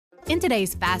In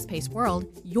today's fast-paced world,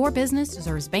 your business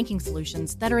deserves banking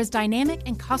solutions that are as dynamic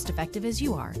and cost-effective as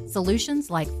you are. Solutions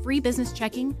like free business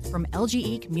checking from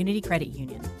LGE Community Credit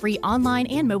Union, free online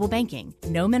and mobile banking,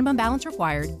 no minimum balance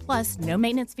required, plus no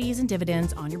maintenance fees and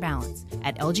dividends on your balance.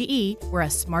 At LGE, we're a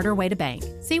smarter way to bank.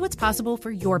 See what's possible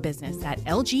for your business at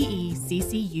lgeccu.org.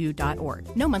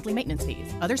 No monthly maintenance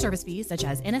fees. Other service fees such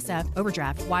as NSF,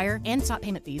 overdraft, wire, and stop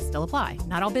payment fees still apply.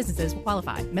 Not all businesses will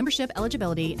qualify. Membership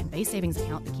eligibility and base savings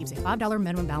account that keeps a $5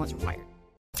 minimum balance required.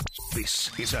 This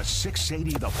is a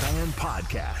 680 The Fan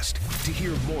podcast. To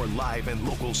hear more live and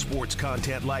local sports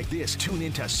content like this, tune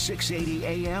into 680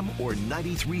 AM or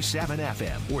 93.7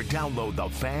 FM or download the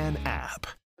Fan app.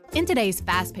 In today's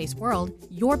fast-paced world,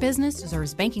 your business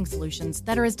deserves banking solutions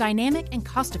that are as dynamic and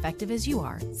cost-effective as you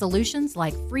are. Solutions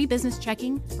like free business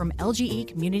checking from LGE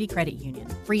Community Credit Union,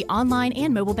 free online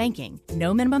and mobile banking,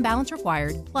 no minimum balance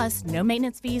required, plus no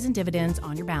maintenance fees and dividends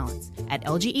on your balance. At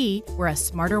LGE, we're a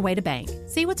smarter way to bank.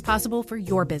 See what's possible for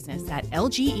your business at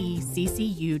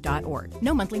lgeccu.org.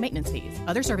 No monthly maintenance fees.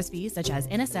 Other service fees such as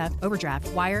NSF, overdraft,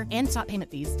 wire, and stop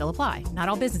payment fees still apply. Not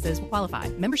all businesses will qualify.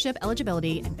 Membership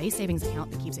eligibility and base savings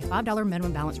account that keeps a $5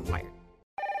 minimum balance required.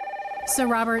 So,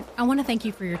 Robert, I want to thank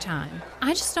you for your time.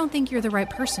 I just don't think you're the right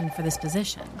person for this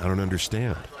position. I don't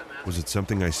understand. Was it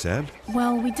something I said?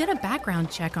 Well, we did a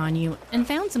background check on you and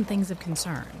found some things of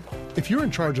concern. If you're in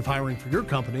charge of hiring for your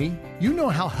company, you know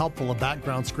how helpful a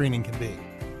background screening can be.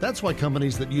 That's why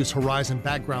companies that use Horizon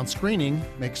background screening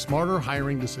make smarter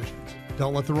hiring decisions.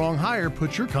 Don't let the wrong hire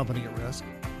put your company at risk.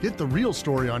 Get the real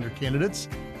story on your candidates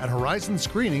at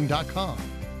horizonscreening.com.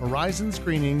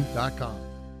 horizonscreening.com.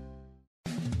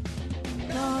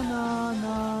 Na na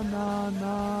na na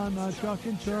na na Chuck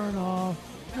and Chernoff.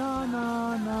 Na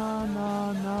na na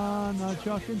na na na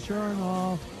Chuck and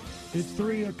Chernoff. It's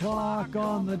 3 o'clock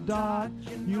on the dot.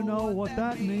 You know what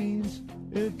that means.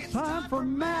 It's time for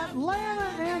Matt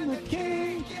Lannon and the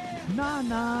King. Na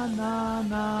na na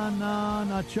na na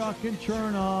na Chuck and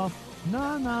Chernoff.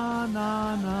 Na na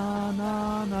na na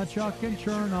na na Chuck and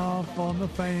Chernoff on the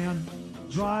Fan.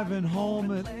 Driving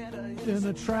home in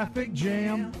a traffic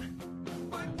jam.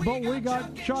 But we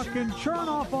got Chuck and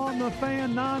Chernoff on the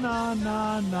Fan. Na, na,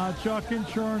 na, na, Chuck and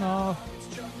Chernoff.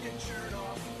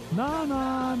 Na,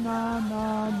 na, na,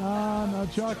 na, na, na,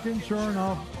 Chuck and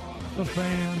Chernoff, the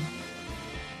Fan.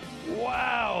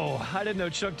 Wow. I didn't know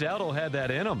Chuck Dowdle had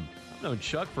that in him. I've known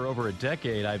Chuck for over a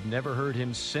decade. I've never heard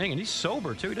him sing. And he's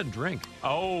sober, too. He doesn't drink.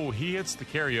 Oh, he hits the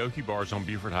karaoke bars on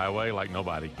Buford Highway like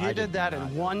nobody. He did that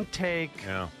in one take.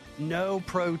 Yeah. No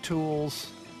Pro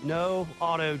Tools. No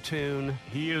auto-tune.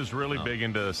 He is really big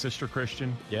into Sister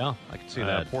Christian. Yeah, I can see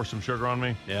that. Pour Some Sugar on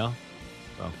Me. Yeah.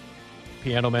 So,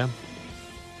 Piano Man.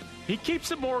 He keeps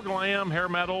it more glam, hair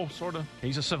metal, sort of.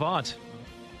 He's a savant.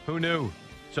 Who knew?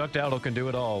 Chuck Dowdle can do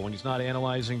it all. When he's not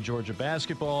analyzing Georgia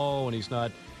basketball, when he's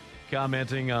not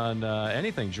commenting on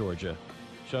anything Georgia,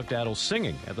 Chuck Dowdle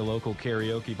singing at the local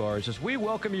karaoke bars. As we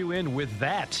welcome you in with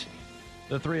that.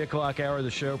 The 3 o'clock hour of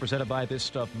the show presented by This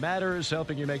Stuff Matters,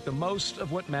 helping you make the most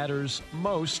of what matters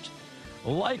most.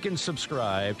 Like and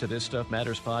subscribe to This Stuff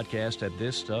Matters podcast at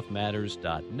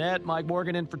thisstuffmatters.net. Mike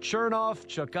Morgan in for Chernoff,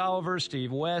 Chuck Oliver,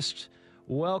 Steve West.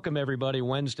 Welcome, everybody.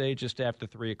 Wednesday, just after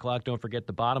 3 o'clock. Don't forget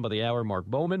the bottom of the hour, Mark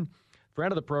Bowman.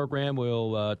 Friend of the program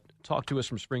will talk to us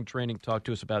from spring training, talk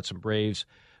to us about some Braves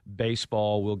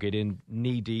baseball. We'll get in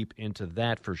knee-deep into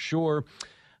that for sure.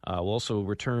 We'll also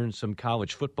return some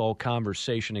college football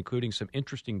conversation, including some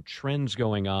interesting trends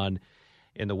going on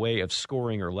in the way of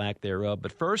scoring or lack thereof.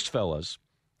 But first, fellas,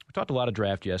 we talked a lot of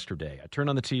draft yesterday. I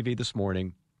turned on the TV this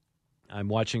morning. I'm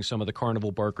watching some of the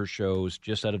Carnival Barker shows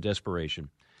just out of desperation.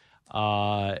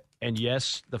 And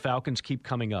yes, the Falcons keep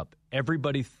coming up.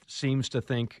 Everybody seems to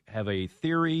have a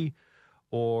theory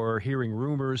or hearing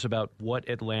rumors about what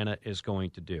Atlanta is going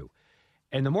to do.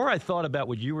 And the more I thought about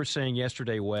what you were saying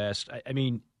yesterday, West, I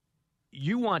mean,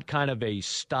 you want kind of a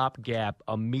stopgap,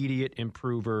 immediate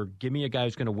improver. Give me a guy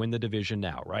who's going to win the division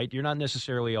now, right? You're not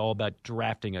necessarily all about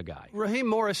drafting a guy. Raheem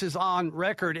Morris is on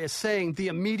record as saying the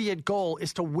immediate goal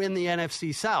is to win the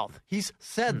NFC South. He's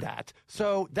said that.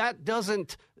 So that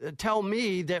doesn't tell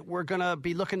me that we're going to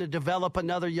be looking to develop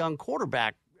another young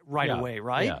quarterback right away,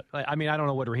 right? Yeah. I mean, I don't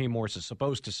know what Raheem Morris is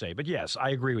supposed to say, but yes, I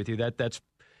agree with you.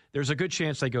 There's a good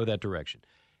chance they go that direction.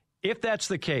 If that's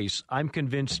the case, I'm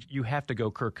convinced you have to go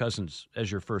Kirk Cousins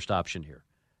as your first option here.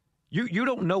 You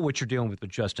don't know what you're dealing with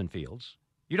Justin Fields.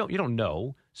 You don't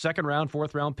know. Second round,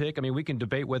 fourth round pick. I mean, we can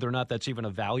debate whether or not that's even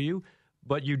a value,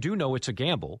 but you do know it's a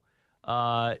gamble.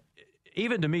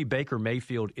 Even to me, Baker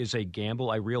Mayfield is a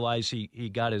gamble. I realize he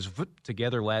got his foot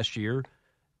together last year,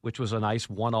 which was a nice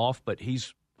one-off, but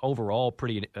he's overall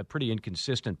a pretty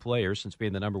inconsistent player since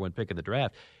being the number one pick in the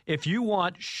draft. If you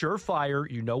want surefire,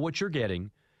 you know what you're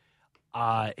getting.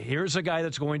 Here's a guy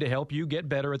that's going to help you get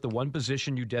better at the one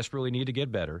position you desperately need to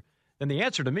get better. Then the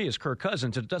answer to me is Kirk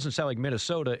Cousins. It doesn't sound like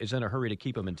Minnesota is in a hurry to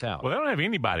keep him in town. Well, they don't have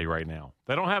anybody right now.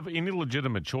 They don't have any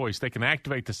legitimate choice. They can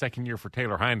activate the second year for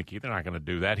Taylor Heineke. They're not going to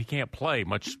do that. He can't play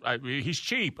much. He's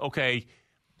cheap. Okay,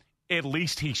 at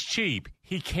least he's cheap.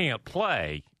 He can't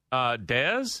play.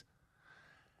 Dez,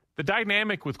 the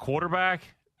dynamic with quarterback,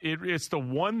 it's the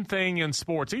one thing in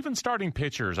sports, even starting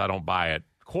pitchers, I don't buy it.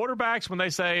 Quarterbacks, when they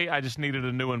say, I just needed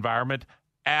a new environment,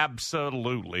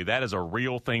 absolutely. That is a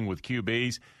real thing with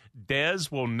QBs. Dez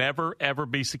will never, ever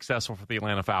be successful for the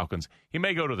Atlanta Falcons. He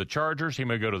may go to the Chargers. He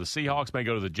may go to the Seahawks, may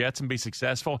go to the Jets and be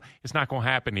successful. It's not going to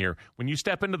happen here. When you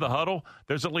step into the huddle,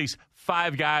 there's at least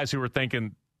 5 guys who are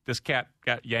thinking, this cat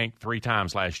got yanked 3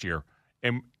 times last year.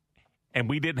 And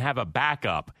we didn't have a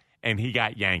backup, and he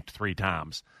got yanked 3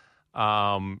 times.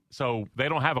 So they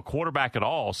don't have a quarterback at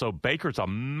all. So Baker's a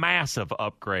massive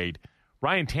upgrade.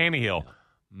 Ryan Tannehill,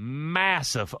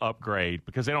 massive upgrade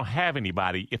because they don't have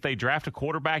anybody. If they draft a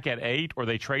quarterback at 8 or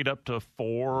they trade up to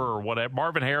 4 or whatever,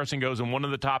 Marvin Harrison goes in one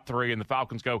of the top 3 and the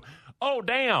Falcons go, oh,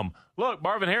 damn, look,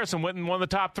 Marvin Harrison went in one of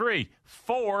the top 3.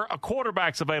 4, a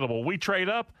quarterback's available. We trade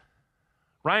up.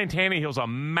 Ryan Tannehill's a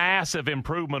massive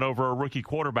improvement over a rookie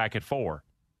quarterback at 4.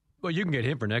 Well, you can get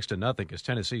him for next to nothing because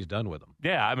Tennessee's done with him.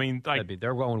 Yeah, I mean, like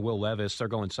they're going Will Levis. They're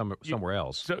going somewhere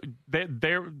else. So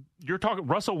you're talking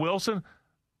Russell Wilson.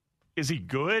 Is he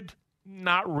good?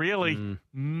 Not really.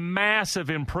 Massive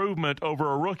improvement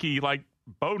over a rookie like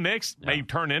Bo Nix may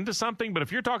turn into something, but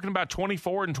if you're talking about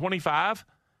 24 and 25,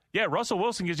 yeah, Russell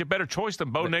Wilson gives you a better choice than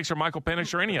Bo Nix or Michael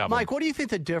Penix or any of them. Mike, what do you think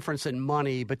the difference in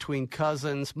money between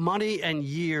Cousins, money and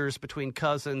years between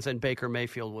Cousins and Baker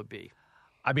Mayfield would be?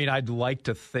 I mean, I'd like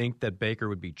to think that Baker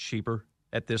would be cheaper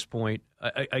at this point.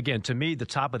 Again, to me, the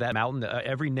top of that mountain,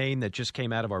 every name that just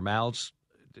came out of our mouths,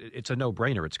 it's a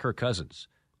no-brainer. It's Kirk Cousins.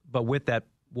 But with that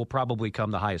will probably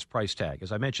come the highest price tag.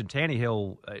 As I mentioned,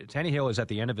 Tannehill is at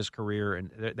the end of his career,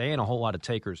 and they ain't a whole lot of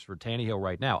takers for Tannehill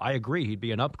right now. I agree he'd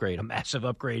be an upgrade, a massive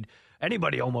upgrade.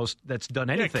 Anybody almost that's done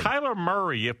anything. Yeah, Kyler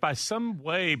Murray, if by some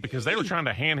way, because they were trying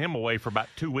to hand him away for about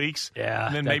 2 weeks,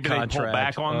 and then maybe they pull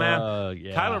back on that.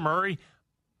 Yeah. Kyler Murray,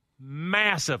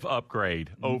 massive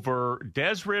upgrade over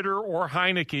Des Ridder or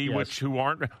Heineke, who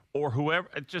aren't, or whoever.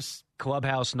 Just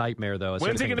clubhouse nightmare, though.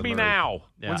 When's it going to be now?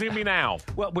 Yeah. When's it going to be now?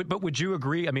 Well, but would you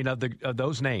agree? I mean, of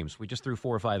those names, we just threw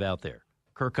 4 or 5 out there.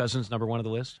 Kirk Cousins, number 1 on the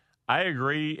list. I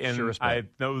agree, and sure I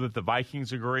know that the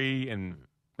Vikings agree, and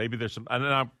maybe there's some.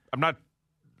 I'm not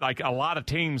like a lot of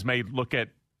teams may look at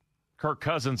Kirk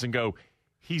Cousins and go,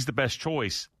 he's the best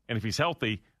choice, and if he's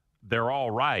healthy, they're all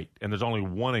right, and there's only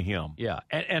one of him. Yeah,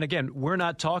 and again, we're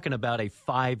not talking about a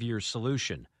 5-year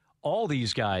solution. All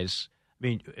these guys, I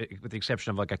mean, with the exception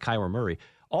of like a Kyler Murray,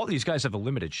 all these guys have a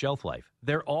limited shelf life.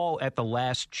 They're all at the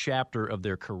last chapter of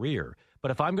their career. But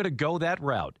if I'm going to go that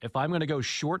route, if I'm going to go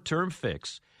short-term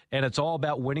fix, and it's all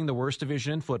about winning the worst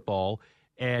division in football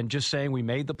and just saying we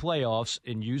made the playoffs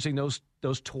and using those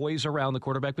toys around the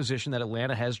quarterback position that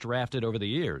Atlanta has drafted over the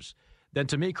years, then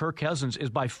to me, Kirk Cousins is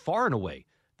by far and away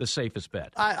the safest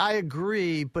bet. I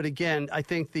agree, but again, I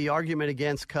think the argument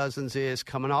against Cousins is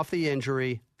coming off the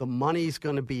injury, the money's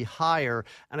going to be higher,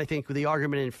 and I think the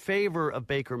argument in favor of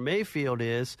Baker Mayfield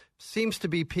seems to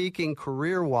be peaking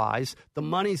career-wise. The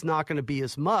money's not going to be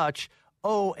as much.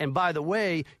 Oh, and by the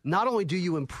way, not only do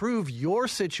you improve your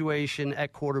situation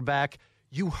at quarterback,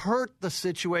 you hurt the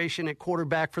situation at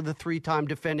quarterback for the 3-time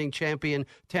defending champion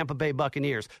Tampa Bay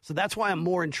Buccaneers. So that's why I'm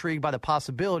more intrigued by the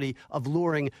possibility of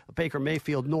luring Baker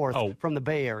Mayfield north from the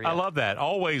Bay Area. I love that.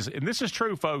 Always, and this is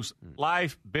true, folks,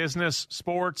 life, business,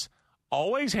 sports,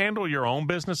 always handle your own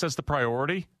business as the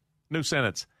priority. New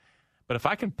sentence. But if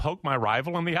I can poke my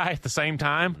rival in the eye at the same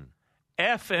time,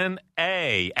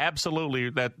 F&A, absolutely,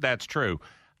 that's true.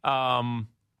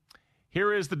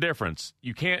 Here is the difference.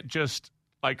 You can't just...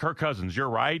 Like Kirk Cousins, you're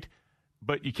right,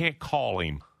 but you can't call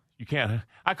him. You can't.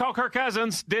 I call Kirk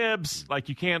Cousins, dibs. Like,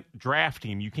 you can't draft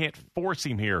him. You can't force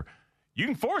him here. You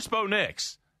can force Bo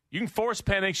Nix. You can force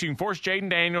Penix. You can force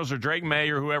Jaden Daniels or Drake May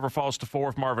or whoever falls to 4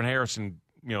 if Marvin Harrison,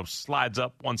 slides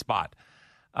up one spot.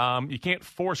 You can't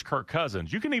force Kirk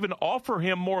Cousins. You can even offer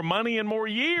him more money and more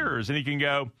years, and he can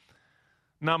go,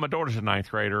 no, my daughter's a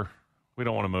 9th grader. We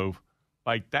don't want to move.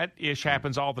 Like, that ish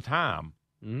happens all the time.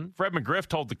 Mm-hmm. Fred McGriff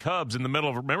told the Cubs in the middle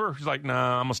of, remember, he's like,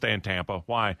 "Nah, I'm gonna stay in Tampa.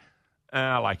 Why?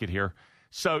 I like it here."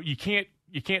 So you can't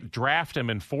draft him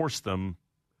and force them.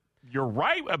 You're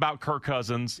right about Kirk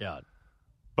Cousins. Yeah.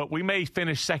 but we may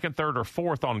finish second, third, or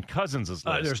fourth on Cousins' list.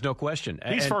 There's no question.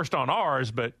 He's first on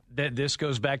ours, but this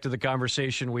goes back to the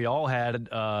conversation we all had,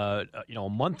 a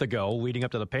month ago leading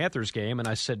up to the Panthers game. And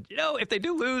I said, if they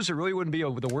do lose, it really wouldn't be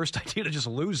the worst idea to just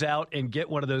lose out and get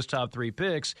one of those top 3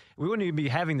 picks. We wouldn't even be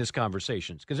having this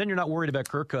conversation because then you're not worried about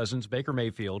Kirk Cousins, Baker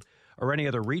Mayfield, or any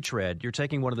other retread. You're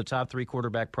taking one of the top 3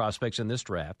 quarterback prospects in this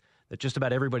draft that just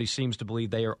about everybody seems to believe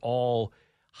they are all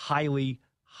highly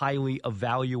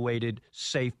evaluated,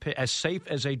 as safe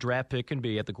as a draft pick can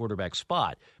be at the quarterback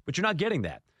spot. But you're not getting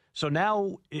that. So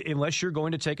now, unless you're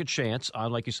going to take a chance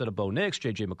on, like you said, a Bo Nix,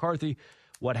 J.J. McCarthy,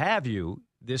 what have you,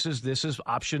 this is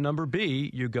option number B.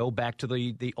 You go back to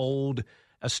the old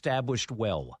established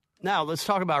well. Now, let's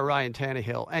talk about Ryan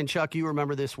Tannehill. And, Chuck, you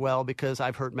remember this well because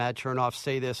I've heard Matt Chernoff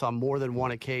say this on more than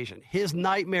one occasion. His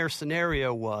nightmare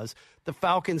scenario was the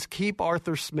Falcons keep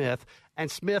Arthur Smith, and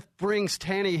Smith brings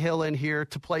Tannehill in here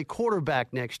to play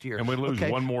quarterback next year. And we lose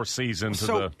one more season to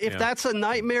So if that's a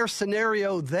nightmare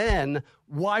scenario then,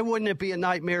 why wouldn't it be a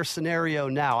nightmare scenario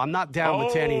now? I'm not down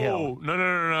with Tannehill.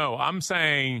 No. I'm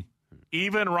saying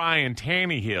even Ryan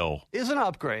Tannehill is an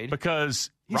upgrade.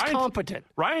 Because he's competent.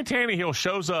 Ryan Tannehill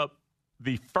shows up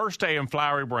the first day in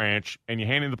Flowery Branch, and you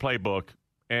hand him the playbook,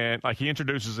 and he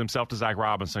introduces himself to Zach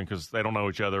Robinson because they don't know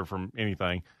each other from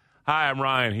anything. Hi, I'm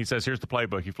Ryan. He says, here's the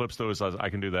playbook. He flips through it, says, I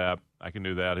can do that.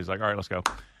 He's like, all right, let's go.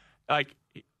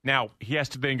 Now, he has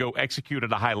to then go execute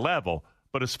at a high level.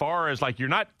 But as far as, you're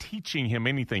not teaching him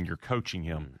anything, you're coaching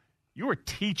him. You are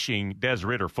teaching Des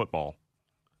Ridder football.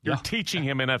 You're teaching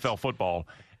him NFL football.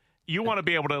 You want to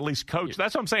be able to at least coach.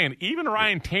 That's what I'm saying. Even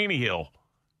Ryan Tannehill,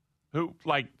 who,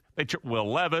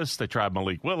 Will Levis, they tried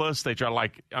Malik Willis, they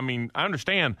tried, I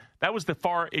understand. That was the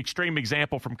far extreme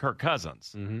example from Kirk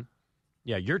Cousins. Mm-hmm.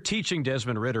 Yeah, you're teaching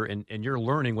Desmond Ridder, and you're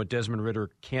learning what Desmond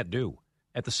Ridder can't do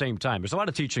at the same time. There's a lot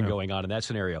of teaching going on in that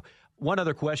scenario. One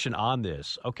other question on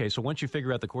this. Okay, so once you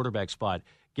figure out the quarterback spot,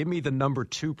 give me the number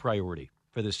 2 priority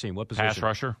for this team. What position? Pass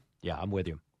rusher? Yeah, I'm with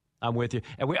you.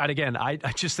 And again, I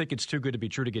just think it's too good to be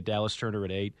true to get Dallas Turner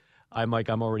at 8. I'm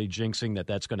already jinxing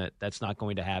that's not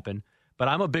going to happen. But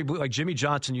I'm a big, like Jimmy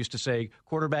Johnson used to say,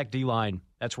 quarterback, D-line,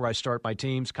 that's where I start my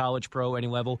teams, college, pro, any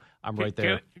level. I'm right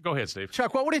there. Go ahead, Steve.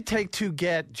 Chuck, what would it take to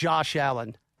get Josh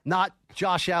Allen? Not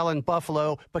Josh Allen,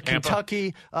 Buffalo, but Tampa.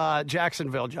 Kentucky,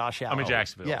 Jacksonville, Josh Allen.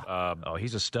 Jacksonville. Yeah.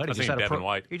 He's a stud. Devin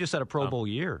White. He just had a Pro Bowl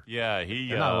year. Yeah,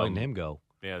 They're not letting him go.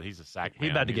 Yeah, he's a sack man.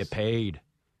 He's about to get paid.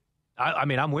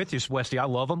 I'm with you, Westy. I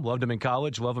love him. Loved him in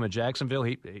college. Love him at Jacksonville.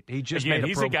 He just made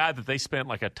he's a guy that they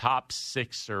spent a top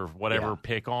 6 or whatever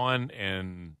pick on,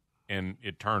 and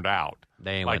it turned out.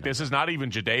 They ain't this is not even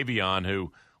Jadeveon,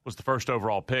 who was the first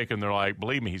overall pick, and they're like,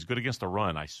 believe me, he's good against the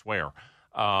run, I swear.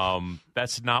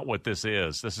 That's not what this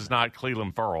is. This is not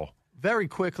Cleveland Ferrell. Very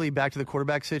quickly, back to the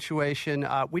quarterback situation.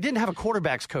 We didn't have a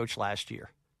quarterbacks coach last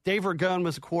year. Dave Ragone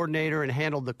was a coordinator and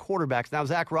handled the quarterbacks. Now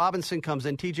Zach Robinson comes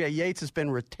in. T.J. Yates has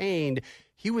been retained.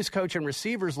 He was coaching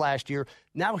receivers last year.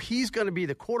 Now he's going to be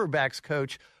the quarterbacks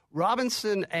coach.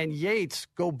 Robinson and Yates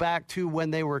go back to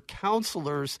when they were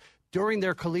counselors during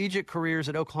their collegiate careers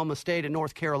at Oklahoma State and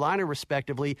North Carolina,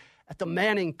 respectively, at the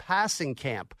Manning passing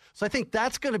camp. So I think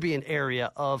that's going to be an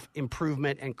area of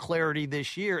improvement and clarity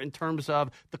this year in terms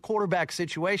of the quarterback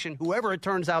situation. Whoever it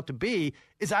turns out to be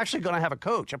is actually going to have a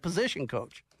coach, a position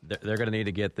coach. They're going to need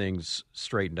to get things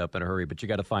straightened up in a hurry, but you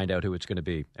got to find out who it's going to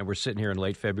be. And we're sitting here in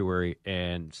late February,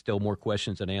 and still more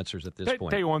questions than answers at this point.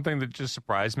 Tell you one thing that just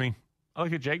surprised me. I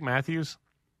look at Jake Matthews.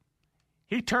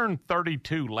 He turned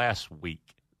 32 last week.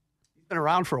 He's been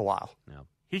around for a while. Yeah.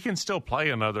 He can still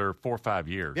play another 4 or 5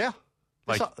 years. Yeah.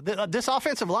 This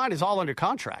offensive line is all under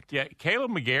contract. Yeah,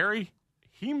 Caleb McGarry,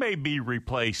 he may be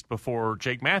replaced before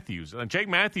Jake Matthews. And Jake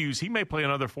Matthews, he may play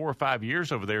another 4 or 5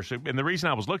 years over there. So, and the reason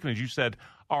I was looking is you said,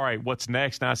 all right, what's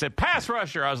next? And I said, pass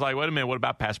rusher. I was like, wait a minute, what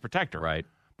about pass protector? Right.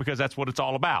 Because that's what it's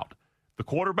all about. The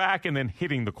quarterback and then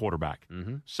hitting the quarterback.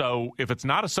 Mm-hmm. So if it's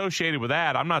not associated with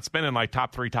that, I'm not spending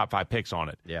top 3, top 5 picks on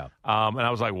it. Yeah. And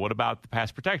I was like, what about the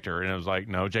pass protector? And I was like,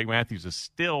 no, Jake Matthews is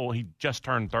still, he just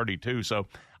turned 32. So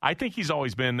I think he's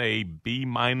always been a B-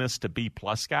 to B+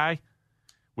 guy,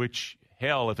 which,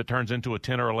 hell, if it turns into a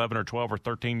 10 or 11 or 12 or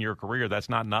 13-year career, that's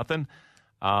not nothing.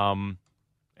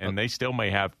 And they still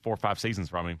may have 4 or 5 seasons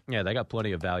from him. Yeah, they got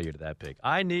plenty of value to that pick.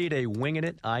 I need a winging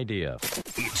it idea.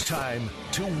 It's time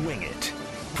to wing it.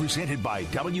 Presented by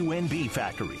WNB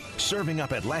Factory, serving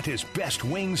up Atlanta's best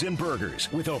wings and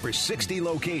burgers with over 60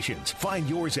 locations. Find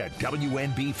yours at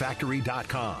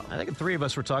WNBFactory.com. I think the three of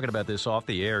us were talking about this off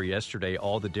the air yesterday,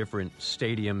 all the different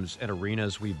stadiums and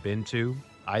arenas we've been to,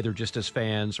 either just as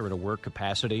fans or in a work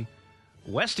capacity.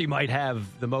 Westy might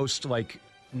have the most,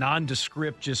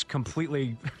 nondescript, just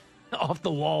completely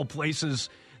off-the-wall places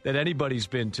that anybody's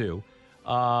been to.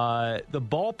 The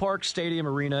ballpark, stadium,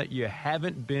 arena you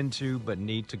haven't been to but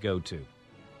need to go to.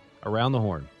 Around the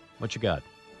horn. What you got?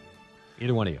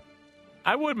 Either one of you.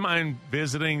 I wouldn't mind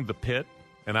visiting the Pit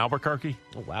in Albuquerque.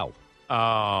 Oh,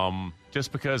 wow.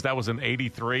 Just because that was in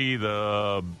 '83,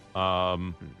 the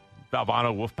Valvano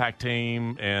Wolfpack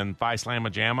team and Phi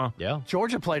Slamma Jamma. Yeah.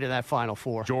 Georgia played in that Final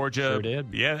Four. Georgia. Sure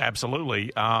did. Yeah, absolutely.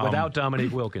 Without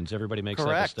Dominique Wilkins. Everybody makes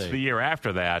Correct. that mistake. The year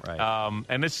after that. Right.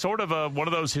 And it's sort of one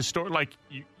of those historic, like,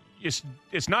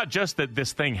 it's not just that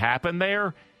this thing happened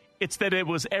there. It's that it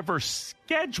was ever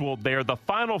scheduled there. The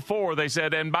Final Four, they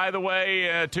said, and by the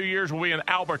way, 2 years we'll be in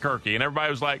Albuquerque. And everybody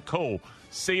was like, cool,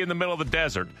 see you in the middle of the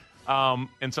desert.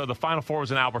 And so the Final Four was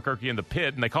in Albuquerque in the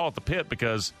Pit, and they call it the Pit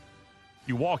because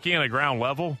you walk in at ground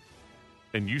level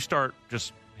and you start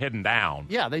just heading down.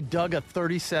 Yeah, they dug a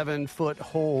 37-foot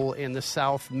hole in the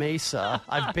South Mesa.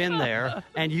 I've been there.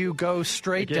 And you go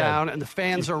straight down, and the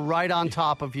fans are right on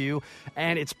top of you.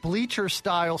 And it's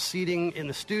bleacher-style seating in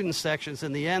the student sections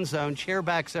in the end zone,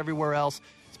 chairbacks everywhere else.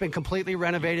 It's been completely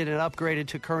renovated and upgraded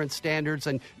to current standards,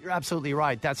 and you're absolutely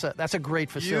right. That's a great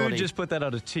facility. You just put that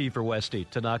on a tee for Westy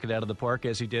to knock it out of the park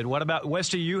as he did. What about,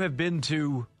 Westy, you have been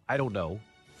to, I don't know,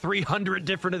 300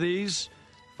 different of these?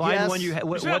 Find one you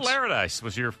what's Laradice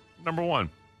was your number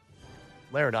one.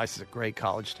 Laradice is a great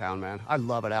college town, man. I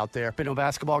love it out there. Been to a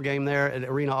basketball game there at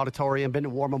Arena Auditorium. Been to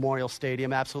War Memorial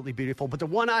Stadium. Absolutely beautiful. But the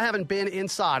one I haven't been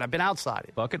inside, I've been outside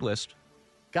it. Bucket list.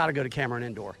 Got to go to Cameron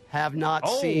Indoor. Have not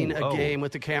seen a game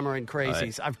with the Cameron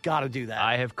Crazies. I've got to do that.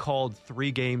 I have called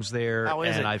 3 games there,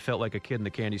 and I felt like a kid in the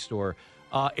candy store.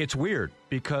 It's weird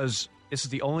because this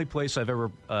is the only place I've ever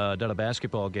done a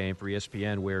basketball game for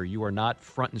ESPN where you are not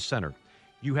front and center.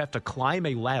 You have to climb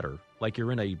a ladder like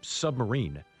you're in a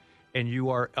submarine, and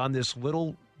you are on this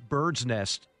little bird's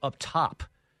nest up top.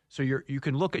 So you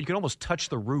can almost touch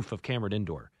the roof of Cameron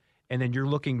Indoor, and then you're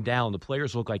looking down. The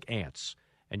players look like ants,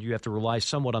 and you have to rely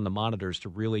somewhat on the monitors to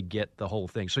really get the whole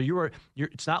thing. So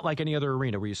it's not like any other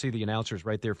arena where you see the announcers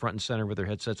right there front and center with their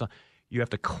headsets on. You have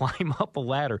to climb up a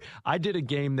ladder. I did a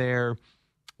game there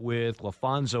with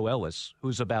LaFonso Ellis,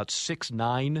 who's about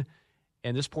 6'9",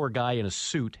 and this poor guy in a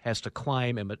suit has to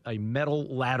climb a metal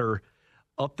ladder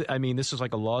up. This is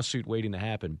like a lawsuit waiting to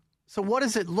happen. So what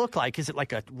does it look like? Is it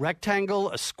like a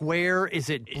rectangle, a square? Is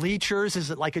it bleachers?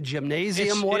 Is it like a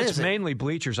gymnasium? It's mainly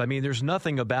bleachers. There's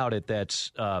nothing about it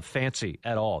that's fancy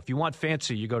at all. If you want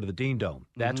fancy, you go to the Dean Dome.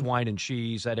 That's wine and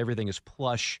cheese. That everything is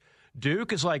plush.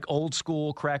 Duke is like old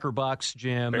school cracker box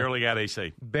gym. Barely got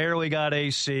AC.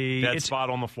 Dead spot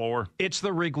on the floor. It's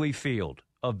the Wrigley Field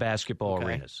of basketball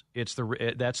arenas. That's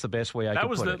the best way I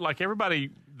could put it. Like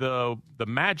everybody, the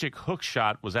Magic hook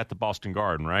shot was at the Boston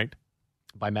Garden, right?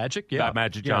 By Magic? Yeah. By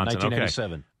Magic Johnson.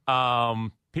 1987.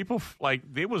 Okay. People,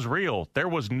 it was real. There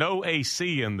was no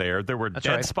AC in there. There were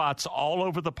dead spots all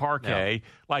over the parquet. Yeah.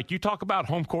 Like, you talk about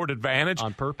home court advantage.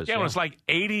 On purpose. Yeah, it was like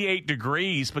 88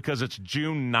 degrees because it's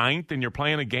June 9th and you're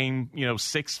playing a game,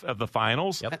 6 of the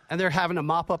finals. Yep. And they're having to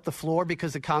mop up the floor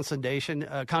because of condensation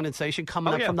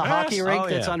coming up from the hockey rink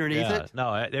that's underneath it.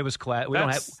 No, it was class.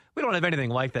 We don't have anything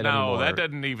like that anymore. No, that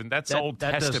doesn't even. That's Old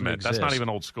Testament. That's not even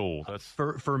old school.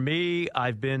 For me,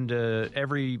 I've been to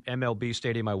every MLB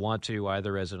stadium I want to,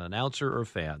 either as an announcer or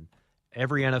fan.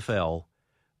 Every NFL,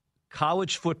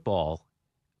 college football,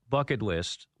 bucket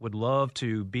list. Would love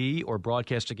to be or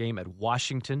broadcast a game at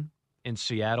Washington in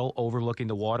Seattle, overlooking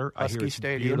the water. Husky I hear it's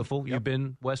Stadium. Beautiful. Yep. You've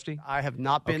been, Westy? I have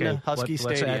not been to Husky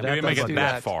Stadium. Maybe make it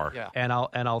that far. Yeah. And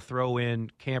I'll throw in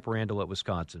Camp Randall at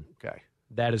Wisconsin. Okay.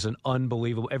 That is an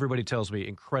unbelievable, everybody tells me,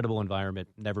 incredible environment.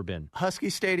 Never been. Husky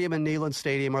Stadium and Neyland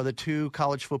Stadium are the 2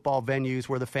 college football venues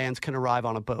where the fans can arrive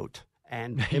on a boat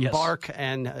and embark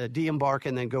and de-embark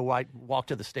and then go walk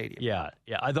to the stadium. Yeah.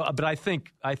 But I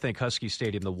think Husky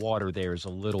Stadium, the water there is a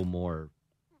little more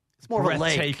it's more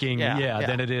breathtaking of a lake.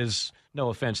 Than it is, no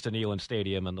offense to Neyland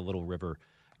Stadium and the little river.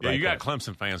 Yeah, you got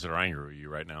Clemson fans that are angry with you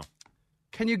right now.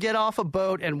 Can you get off a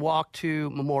boat and walk to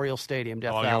Memorial Stadium,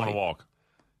 Death Valley? You want to walk?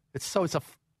 It's a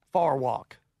far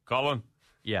walk. Colin?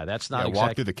 Yeah, that's not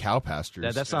walk through the cow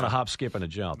pastures. That's not a hop, skip, and a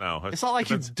jump. No. It's not like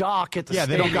you dock at the stadium.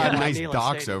 Yeah, they don't got nice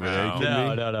docks Stadium. over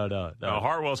there. No.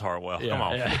 Hartwell's Hartwell. Yeah, Come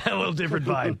on. Yeah, a little different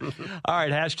vibe. All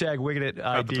right, hashtag Wicked It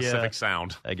Not the idea. Pacific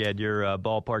Sound. Again, your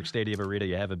ballpark stadium arena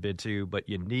you haven't been to, but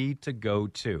you need to go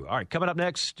to. All right, coming up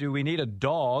next, do we need a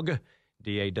dog?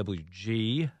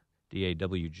 DAWG,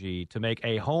 to make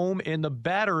a home in the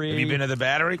Battery. Have you been to the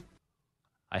Battery?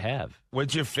 I have.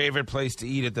 What's your favorite place to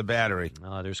eat at the Battery?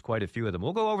 There's quite a few of them.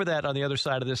 We'll go over that on the other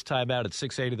side of this timeout at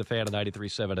 680 The Fan of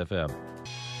 93.7 FM.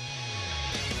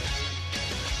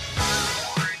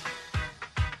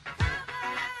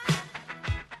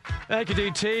 Thank you,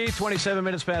 DT. 27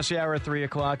 minutes past the hour at 3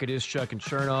 o'clock. It is Chuck and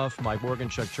Chernoff. Mike Morgan,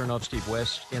 Chuck Chernoff, Steve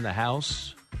West in the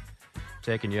house.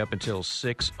 Taking you up until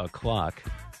 6 o'clock.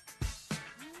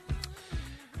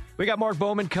 We got Mark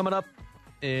Bowman coming up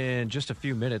in just a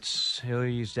few minutes.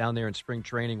 He's down there in spring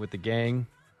training with the gang.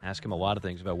 Ask him a lot of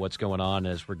things about what's going on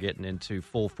as we're getting into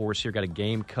full force here. Got a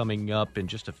game coming up in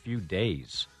just a few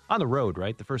days. On the road,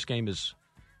 right? The first game is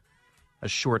a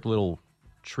short little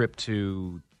trip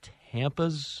to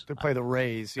Tampa's. To play the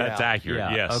Rays, yeah. That's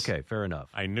accurate, yes. Okay, fair enough.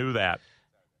 I knew that.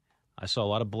 I saw a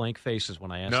lot of blank faces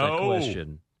when I asked that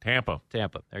question. Tampa.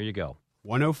 There you go.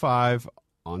 105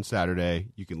 on Saturday.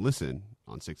 You can listen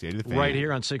on 680 The Fan. Right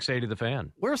here on 680 The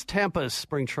Fan. Where's Tampa's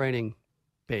spring training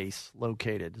base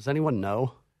located? Does anyone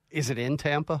know? Is it in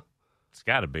Tampa? It's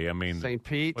got to be. I mean, St.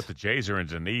 Pete. What the Jays are in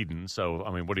Dunedin, so,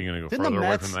 I mean, what are you going to go Didn't further the away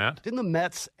Mets, from that? Didn't the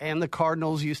Mets and the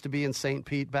Cardinals used to be in St.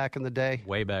 Pete back in the day?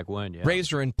 Way back when, yeah.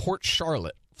 Rays are in Port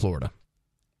Charlotte, Florida.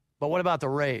 But what about the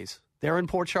Rays? They're in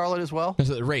Port Charlotte as well?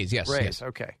 The Rays, yes. Rays, yes.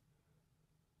 okay.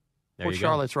 There Port you go.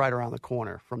 Charlotte's right around the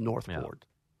corner from Northport.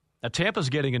 Now, Tampa's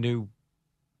getting a new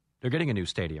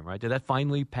stadium, right? Did that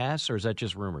finally pass, or is that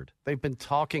just rumored? They've been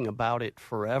talking about it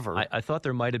forever. I thought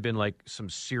there might have been like some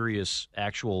serious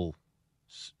actual,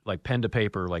 like pen to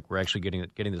paper, like we're actually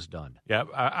getting this done.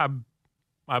 Yeah,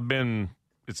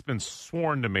 it's been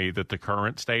sworn to me that the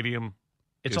current stadium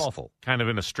It's awful. Kind of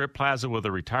in a strip plaza with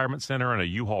a retirement center and a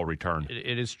U-Haul return.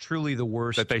 It is truly the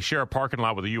worst. That they share a parking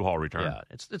lot with a U-Haul return. Yeah,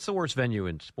 it's the worst venue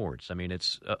in sports. I mean,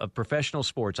 it's a professional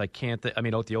sports. I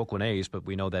mean, the Oakland A's, but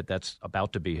we know that that's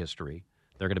about to be history.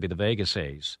 They're going to be the Vegas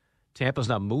A's. Tampa's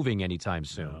not moving anytime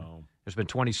soon. No. There's been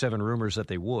 27 rumors that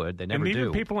they would. They never do. And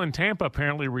even people in Tampa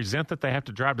apparently resent that they have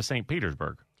to drive to St.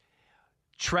 Petersburg.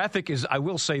 Traffic is, I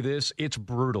will say this, it's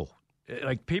brutal.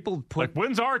 Like people put, like,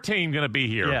 when's our team going to be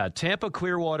here? Yeah, Tampa,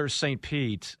 Clearwater, St.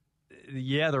 Pete.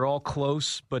 Yeah, they're all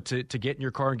close, but to get in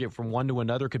your car and get from one to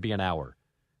another could be an hour.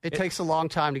 It takes a long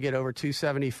time to get over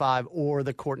 275 or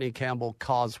the Courtney Campbell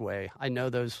Causeway. I know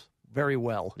those very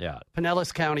well. Yeah,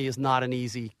 Pinellas County is not an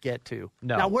easy get to.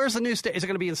 No. Now, where's the new state? Is it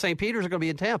going to be in St. Pete or is it going to be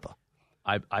in Tampa?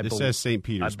 This says St.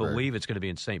 Petersburg. I believe it's going to be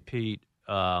in St. Pete,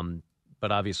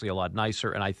 but obviously a lot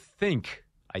nicer. And I think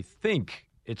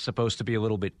it's supposed to be a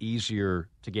little bit easier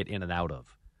to get in and out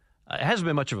of. It hasn't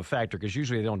been much of a factor because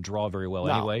usually they don't draw very well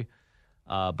anyway.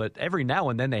 But every now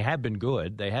and then they have been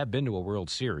good. They have been to a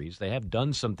World Series. They have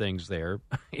done some things there,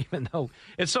 even though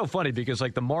it's so funny because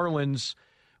like the Marlins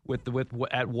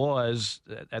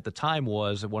at the time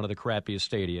was one of the crappiest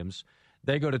stadiums.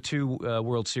 They go to two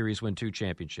World Series, win 2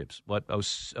 championships. What,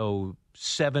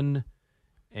 07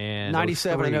 and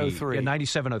 97 and 03. Yeah,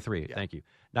 97-03. Yeah. Thank you.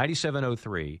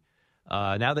 97-03.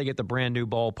 Now they get the brand new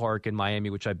ballpark in Miami,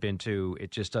 which I've been to.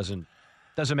 It just doesn't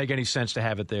make any sense to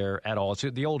have it there at all. It's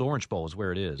the old Orange Bowl is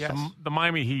where it is. Yes. The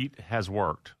Miami Heat has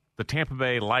worked. The Tampa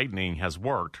Bay Lightning has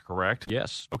worked, correct?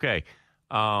 Yes. Okay.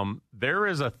 There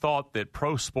is a thought that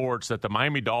pro sports, that the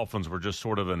Miami Dolphins were just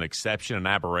sort of an exception, an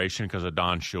aberration because of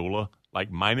Don Shula. Like,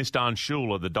 minus Don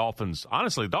Shula, the Dolphins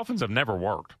have never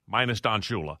worked, minus Don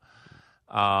Shula.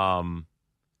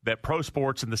 That pro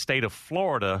sports in the state of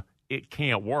Florida, it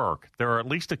can't work. There are at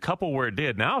least a couple where it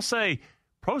did. Now, I'll say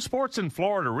pro sports in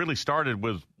Florida really started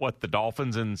with, the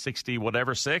Dolphins in 6.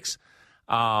 There's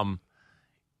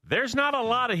not a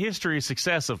lot of history of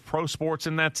success of pro sports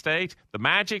in that state. The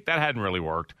Magic, that hadn't really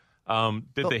worked.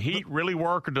 Did the Heat really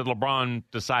work, or did LeBron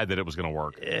decide that it was going to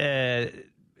work?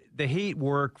 The Heat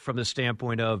work from the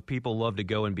standpoint of people love to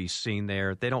go and be seen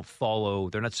there. They don't follow.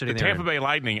 They're not sitting there. The Tampa Bay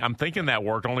Lightning, I'm thinking that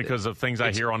worked only because of things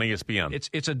I hear on ESPN.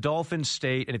 It's a Dolphin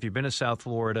state, and if you've been to South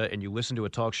Florida and you listen to a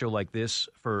talk show like this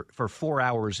for 4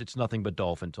 hours, it's nothing but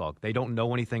Dolphin talk. They don't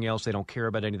know anything else. They don't care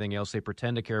about anything else. They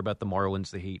pretend to care about the Marlins,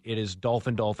 the Heat. It is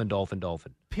Dolphin, Dolphin, Dolphin,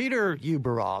 Dolphin. Peter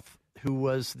Uberoth, who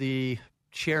was the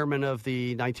chairman of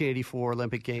the 1984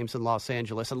 Olympic Games in Los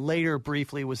Angeles and later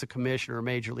briefly was the commissioner of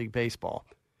Major League Baseball,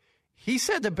 he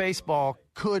said that baseball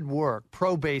could work,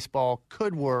 pro baseball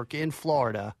could work in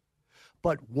Florida,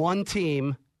 but one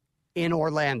team in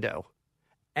Orlando.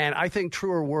 And I think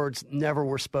truer words never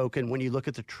were spoken when you look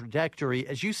at the trajectory,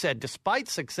 as you said, despite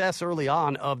success early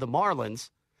on of the Marlins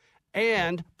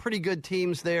and pretty good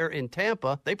teams there in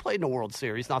Tampa. They played in a World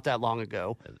Series not that long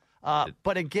ago.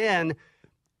 But again,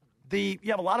 you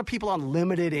have a lot of people on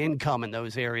limited income in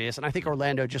those areas, and I think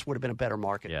Orlando just would have been a better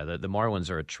market. Yeah, the Marlins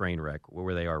are a train wreck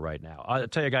where they are right now. I'll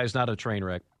tell you a guy's not a train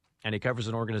wreck, and he covers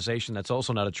an organization that's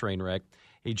also not a train wreck.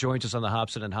 He joins us on the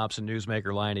Hobson and Hobson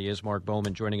Newsmaker line. He is Mark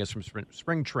Bowman, joining us from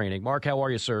spring training. Mark, how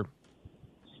are you, sir?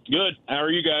 Good. How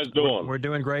are you guys doing? We're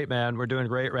doing great, man. We're doing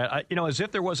great. As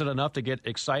if there wasn't enough to get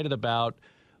excited about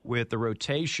with the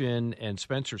rotation and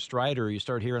Spencer Strider, you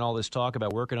start hearing all this talk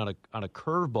about working on a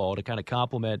curveball to kind of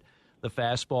complement the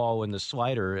fastball and the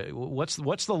slider. What's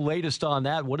the latest on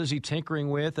that? What is he tinkering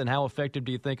with, and how effective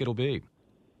do you think it'll be?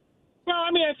 Well,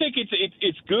 I mean, I think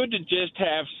it's good to just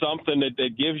have something that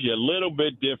gives you a little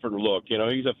bit different look. You know,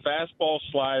 he's a fastball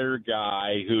slider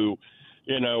guy who,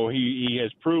 you know, he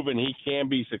has proven he can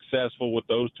be successful with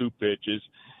those two pitches.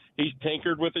 He's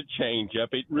tinkered with a changeup.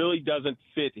 It really doesn't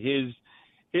fit his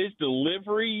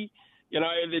delivery. You know,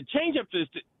 the changeup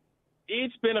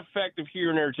it's been effective here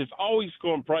and there. It's just always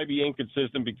going to probably be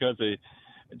inconsistent because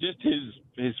of just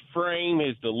his frame,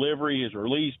 his delivery, his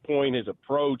release point, his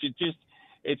approach.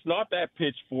 It's not that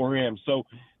pitch for him. So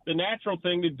the natural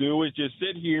thing to do is just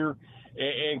sit here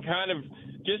and kind of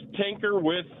just tinker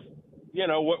with, you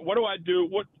know, what do I do?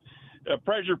 What a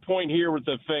pressure point here with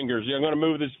the fingers. I'm going to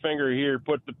move this finger here,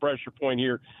 put the pressure point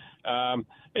here.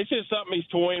 It's just something he's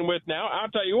toying with now. I'll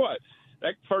tell you what,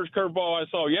 that first curveball I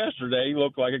saw yesterday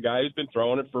looked like a guy who's been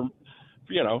throwing it for,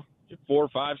 you know, 4,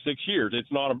 5, 6 years.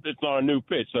 It's not a new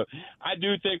pitch. So I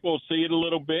do think we'll see it a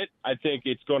little bit. I think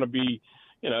it's going to be,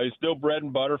 you know, it's still bread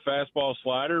and butter fastball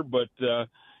slider, but,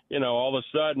 you know, all of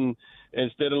a sudden,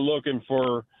 instead of looking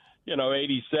for, you know,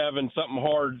 87, something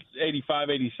hard, 85,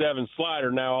 87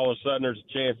 slider, now all of a sudden there's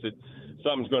a chance that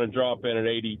something's going to drop in at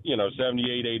 80, you know,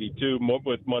 78, 82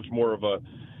 with much more of a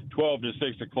 12 to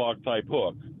 6 o'clock type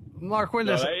hook. Mark, when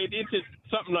it's just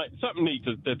something neat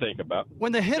to think about.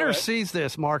 When the hitter sees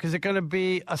this, Mark, is it going to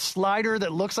be a slider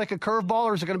that looks like a curveball,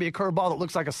 or is it going to be a curveball that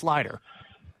looks like a slider?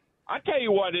 I tell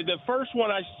you what, the first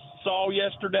one I saw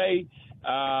yesterday,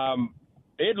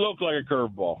 it looked like a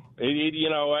curveball. You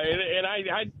know, and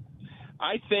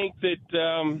I think that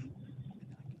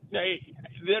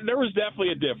there was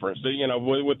definitely a difference, you know,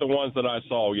 with the ones that I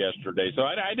saw yesterday. So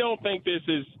I don't think this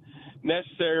is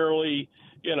necessarily,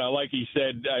 you know, like he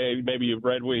said, maybe you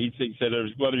read what he said, it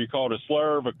was whether you call it a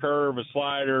slurve, a curve, a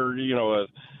slider, you know,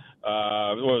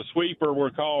 a sweeper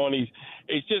we're calling.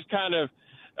 It's just kind of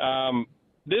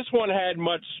this one had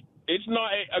much. It's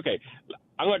not okay.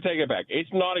 I'm going to take it back. It's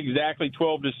not exactly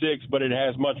 12 to 6, but it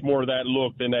has much more of that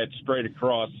look than that straight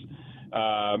across,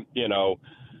 you know,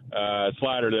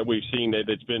 slider that we've seen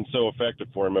that's been so effective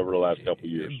for him over the last couple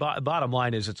of years. Bottom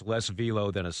line is it's less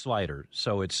velo than a slider,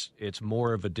 so it's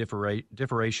more of a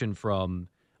differentiation from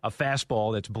a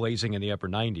fastball that's blazing in the upper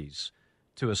 90s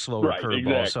to a slower curveball.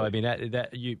 Exactly. So I mean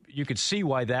that you could see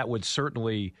why that would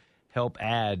certainly help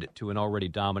add to an already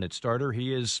dominant starter.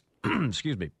 He is,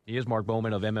 excuse me, he is Mark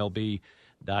Bowman of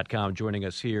MLB.com joining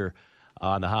us here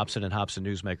on the Hobson and Hobson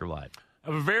Newsmaker Live.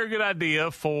 I have a very good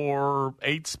idea for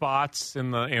 8 spots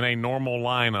in a normal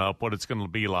lineup, what it's going to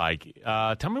be like.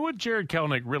 Tell me what Jared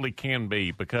Kelenic really can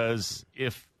be, because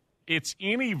if it's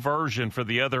any version for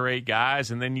the other 8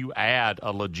 guys and then you add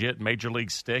a legit major league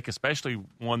stick, especially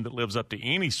one that lives up to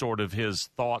any sort of his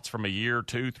thoughts from a year,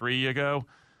 2, 3 ago,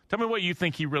 tell me what you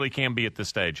think he really can be at this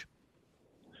stage.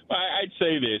 I'd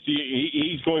say this.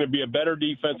 He's going to be a better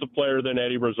defensive player than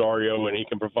Eddie Rosario, and he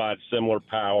can provide similar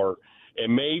power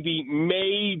and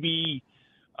maybe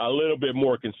a little bit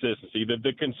more consistency.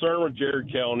 The concern with Jared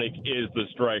Kelenic is the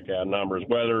strikeout numbers,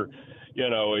 whether, you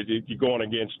know, if you're going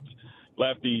against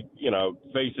lefty, you know,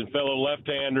 facing fellow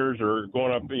left-handers or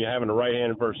going up, having a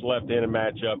right-handed versus left-handed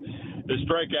matchup. The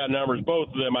strikeout numbers, both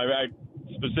of them,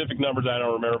 specific numbers I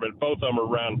don't remember, but both of them are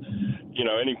around, you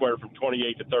know, anywhere from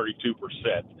 28 to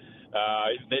 32%.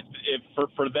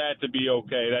 For that to be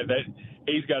okay, that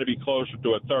he's got to be closer to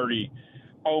a 30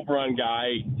 home run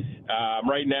guy.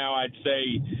 Right now, I'd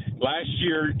say last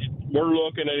year we're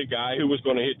looking at a guy who was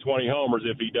going to hit 20 homers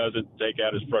if he doesn't take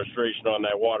out his frustration on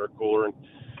that water cooler and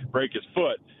break his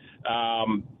foot.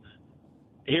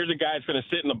 Here's a guy that's going to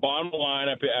sit in the bottom of the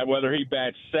lineup, whether he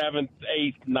bats 7th,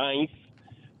 8th, 9th.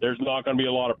 There's not going to be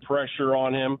a lot of pressure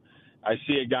on him. I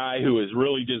see a guy who has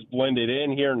really just blended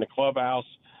in here in the clubhouse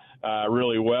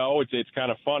really well. It's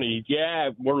kind of funny. Yeah,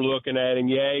 we're looking at him.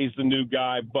 Yeah, he's the new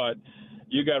guy, but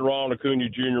you got Ronald Acuna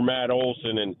Jr., Matt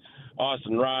Olson, and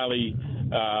Austin Riley. You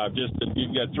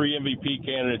got 3 MVP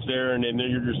candidates there, and then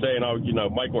you're just saying, oh, you know,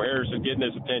 Michael Harrison getting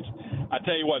his attention. I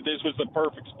tell you what, this was the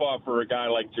perfect spot for a guy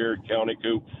like Jared Kelenic,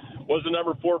 who was the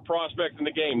number 4 prospect in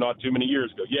the game not too many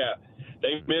years ago. Yeah,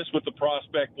 they missed with the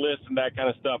prospect list and that kind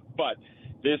of stuff, but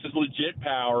this is legit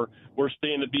power. We're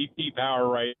seeing the BP power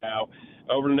right now.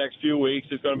 Over the next few weeks,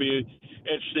 it's going to be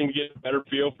interesting to get a better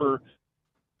feel for.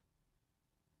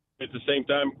 At the same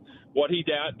time, what he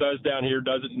does down here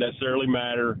doesn't necessarily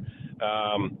matter.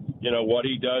 You know, what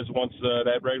he does once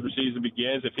that regular season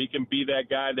begins, if he can be that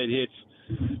guy that hits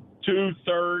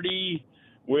 230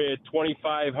 with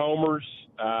 25 homers,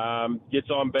 gets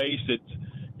on base at,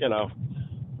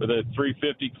 with a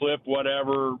 350 clip,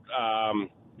 whatever.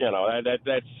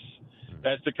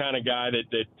 That's the kind of guy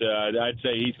that I'd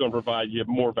say he's going to provide you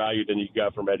more value than you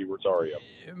got from Eddie Rosario.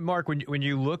 Mark, when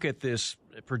you look at this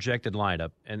projected lineup,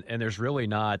 and there's really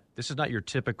not – this is not your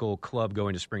typical club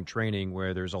going to spring training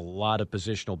where there's a lot of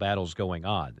positional battles going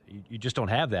on. You just don't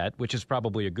have that, which is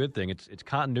probably a good thing. It's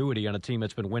continuity on a team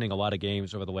that's been winning a lot of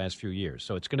games over the last few years.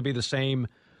 So it's going to be the same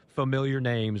familiar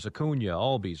names, Acuna,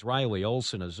 Albies, Riley,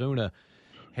 Olsen, Ozuna,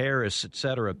 Harris, et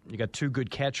cetera. You got two good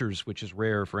catchers, which is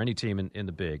rare for any team in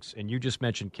the bigs. And you just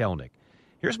mentioned Kelnick.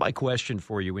 Here's my question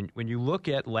for you. When you look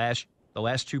at the last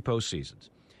two postseasons,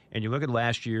 and you look at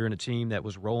last year in a team that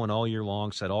was rolling all year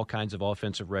long, set all kinds of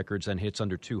offensive records and hits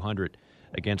under 200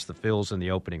 against the Phils in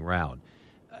the opening round,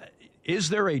 is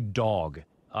there a dog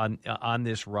on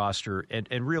this roster?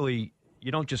 And really,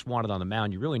 you don't just want it on the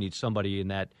mound. You really need somebody in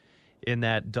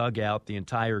that dugout the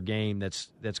entire game that's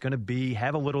going to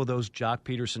have a little of those Jock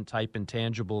Peterson type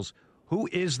intangibles. Who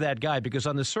is that guy? Because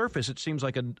on the surface, it seems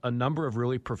like a number of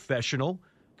really professional,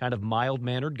 kind of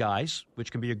mild-mannered guys,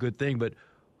 which can be a good thing. But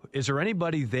is there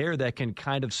anybody there that can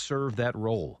kind of serve that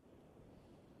role?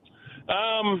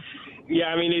 Yeah,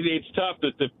 I mean, it's tough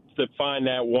to find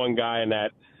that one guy in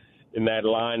that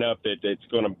lineup that's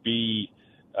going to be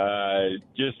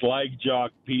just like Jock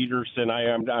Peterson.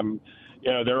 I'm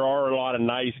there are a lot of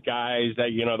nice guys that,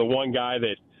 the one guy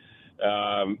that,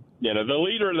 the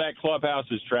leader of that clubhouse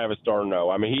is Travis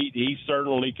d'Arnaud. I mean, he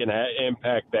certainly can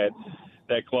impact that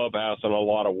clubhouse in a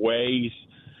lot of ways.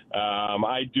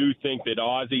 I do think that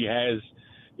Ozzie has,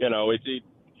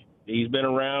 he's been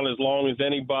around as long as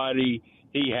anybody.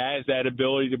 He has that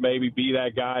ability to maybe be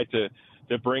that guy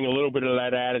to bring a little bit of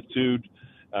that attitude.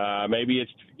 Maybe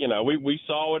it's, we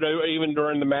saw it even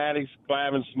during the Maddox,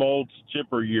 Glavine, Smoltz,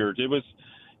 Chipper years. It was,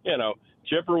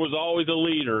 Chipper was always a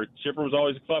leader. Chipper was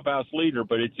always a clubhouse leader,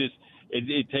 but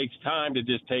it takes time to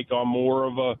just take on more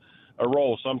of a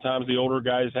role. Sometimes the older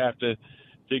guys have to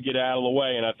get out of the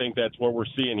way, and I think that's what we're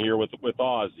seeing here with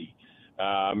Ozzie.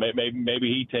 Maybe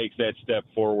he takes that step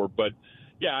forward. But,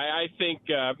 yeah, I think,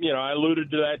 I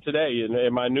alluded to that today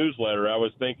in my newsletter. I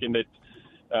was thinking that,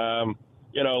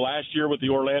 last year with the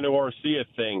Orlando Arcia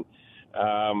thing,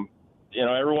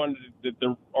 everyone,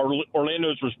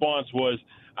 Orlando's response was,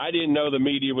 I didn't know the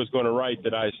media was going to write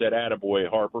that I said, attaboy,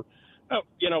 Harper. Oh,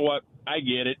 you know what? I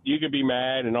get it. You can be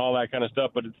mad and all that kind of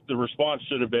stuff, but the response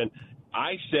should have been,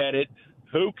 I said it.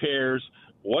 Who cares?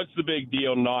 What's the big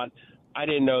deal? Not, I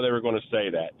didn't know they were going to say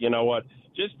that. You know what?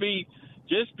 Just be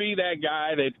that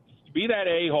guy be that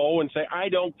a-hole and say, I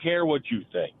don't care what you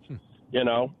think,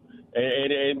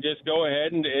 and just go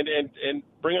ahead and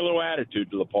bring a little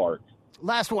attitude to the park.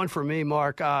 Last one for me,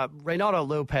 Mark. Reynaldo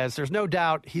Lopez, there's no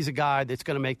doubt he's a guy that's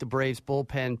going to make the Braves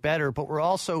bullpen better, but we're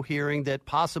also hearing that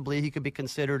possibly he could be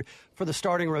considered for the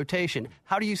starting rotation.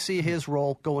 How do you see his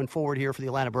role going forward here for the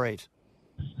Atlanta Braves?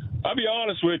 I'll be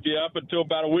honest with you, up until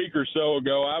about a week or so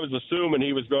ago, I was assuming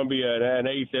he was going to be an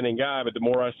eighth-inning guy, but the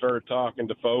more I started talking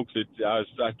to folks, I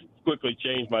quickly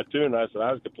changed my tune. I said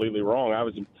I was completely wrong.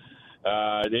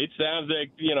 It sounds like,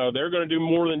 they're going to do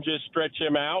more than just stretch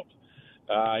him out.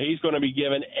 He's going to be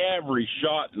given every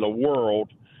shot in the world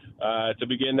to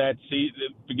begin the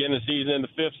season in the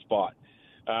fifth spot.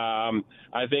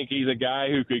 I think he's a guy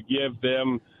who could give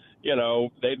them,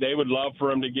 they would love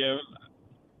for him to give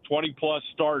 20-plus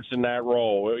starts in that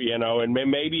role, and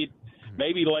maybe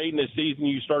late in the season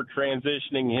you start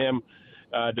transitioning him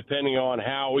depending on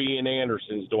how Ian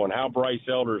Anderson's doing, how Bryce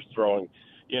Elder's throwing,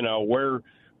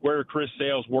 where Chris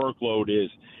Sale's workload is.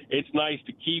 It's nice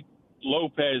to keep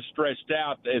Lopez stretched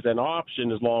out as an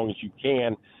option as long as you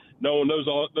can, knowing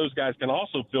those guys can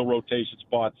also fill rotation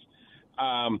spots.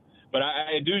 But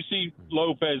I do see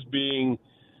Lopez being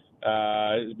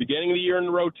beginning of the year in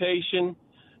the rotation,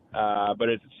 but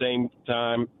at the same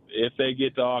time, if they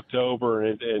get to October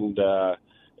and in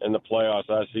the playoffs,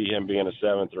 I see him being a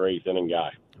seventh or eighth inning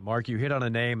guy. Mark, you hit on a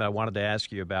name I wanted to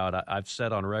ask you about. I've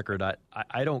said on record,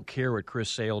 I don't care what Chris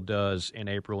Sale does in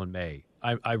April and May.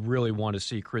 I really want to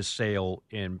see Chris Sale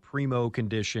in primo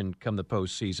condition come the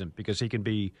postseason because he can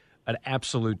be an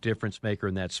absolute difference maker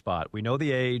in that spot. We know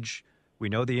the age. We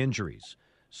know the injuries.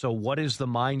 So what is the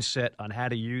mindset on how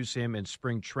to use him in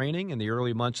spring training in the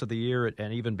early months of the year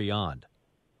and even beyond?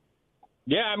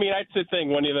 Yeah, I mean, that's the thing.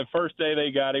 When the first day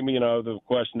they got him, the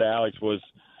question to Alex was,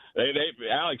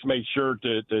 Alex made sure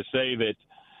to say that,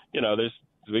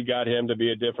 we got him to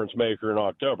be a difference maker in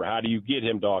October. How do you get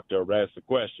him to October? That's the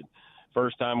question.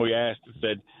 First time we asked,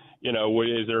 said,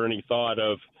 is there any thought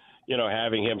of,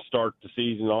 having him start the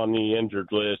season on the injured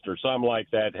list or something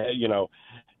like that?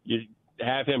 You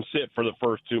have him sit for the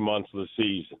first 2 months of the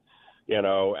season.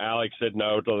 Alex said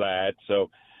no to that. So,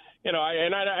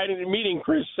 meeting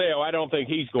Chris Sale, I don't think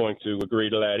he's going to agree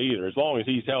to that either. As long as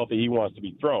he's healthy, he wants to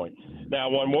be throwing. Now,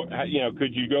 one more,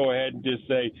 could you go ahead and just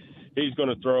say he's going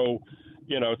to throw,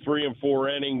 3 and 4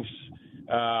 innings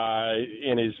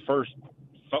in his first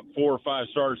 4 or 5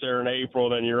 starts there in April,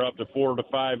 then you're up to 4 to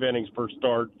 5 innings per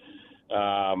start,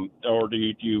 or do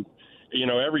you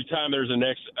every time there's an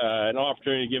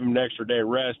opportunity to give him an extra day of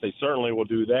rest, they certainly will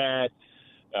do that.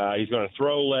 He's going to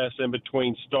throw less in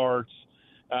between starts,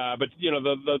 but he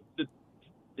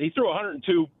threw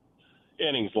 102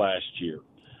 innings last year.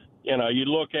 You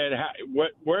look at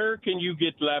where can you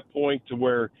get to that point to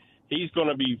where he's going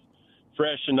to be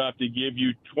fresh enough to give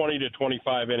you 20 to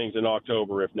 25 innings in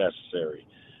October if necessary.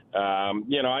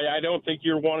 I don't think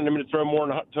you're wanting him to throw more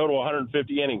than total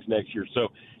 150 innings next year. So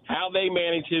how they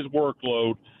manage his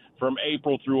workload from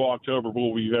April through October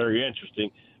will be very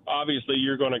interesting. Obviously,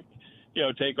 you're going to,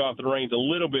 take off the reins a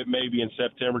little bit maybe in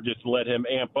September just to let him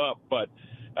amp up. But,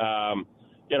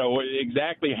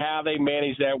 exactly how they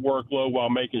manage that workload while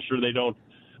making sure they don't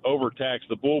overtax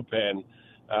the bullpen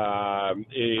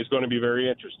is going to be very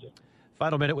interesting.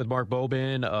 Final minute with Mark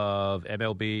Bobin of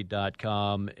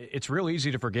MLB.com. It's real easy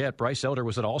to forget Bryce Elder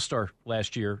was an all-star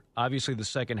last year. Obviously, the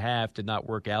second half did not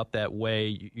work out that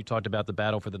way. You talked about the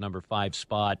battle for the number 5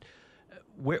 spot.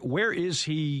 Where is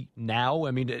he now?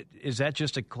 I mean, is that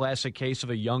just a classic case of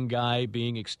a young guy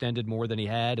being extended more than he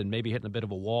had and maybe hitting a bit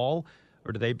of a wall?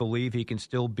 Or do they believe he can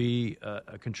still be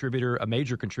a contributor, a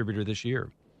major contributor this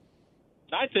year?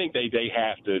 I think they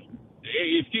have to.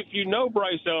 If you know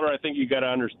Bryce Elder, I think you got to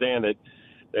understand that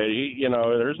he,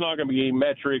 there's not going to be any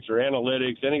metrics or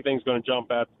analytics. Anything's going to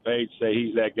jump out the page say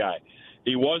he's that guy.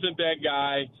 He wasn't that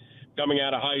guy coming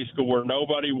out of high school where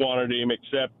nobody wanted him,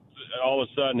 except all of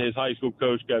a sudden his high school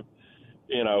coach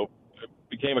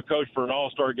became a coach for an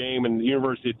all-star game, and the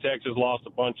University of Texas lost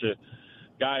a bunch of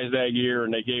guys that year,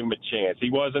 and they gave him a chance. He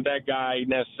wasn't that guy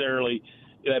necessarily,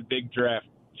 that big draft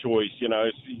choice.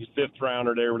 He's 5th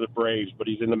rounder there with the Braves, but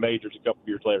he's in the majors a couple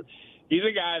years later. He's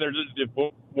a guy that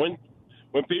when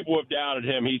people have doubted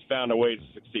him, he's found a way to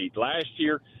succeed. Last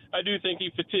year, I do think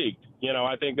he fatigued.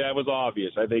 I think that was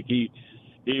obvious. I think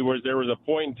there was a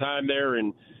point in time there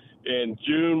in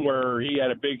June where he had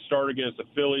a big start against the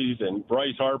Phillies, and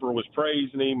Bryce Harper was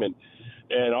praising him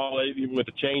and all with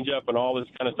the changeup and all this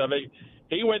kind of stuff.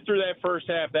 He went through that first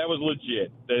half. That was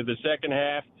legit. The second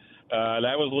half,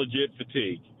 that was legit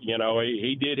fatigue.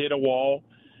 He did hit a wall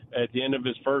at the end of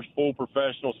his first full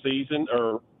professional season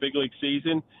or big league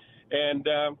season. And,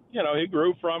 he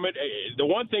grew from it. The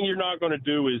one thing you're not going to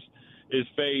do is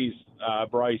phase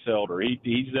Bryce Elder. He's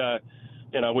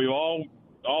we've all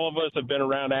of us have been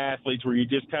around athletes where you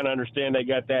just kind of understand they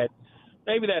got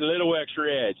maybe that little extra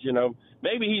edge.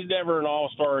 Maybe he's never an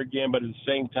all-star again, but at the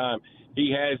same time,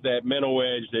 he has that mental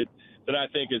edge that I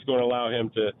think is going to allow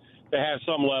him to have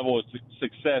some level of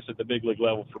success at the big league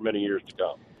level for many years to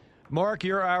come. Mark,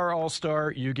 you're our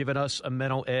all-star. You've given us a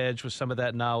mental edge with some of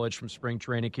that knowledge from spring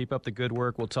training. Keep up the good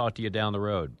work. We'll talk to you down the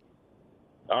road.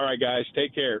 All right, guys.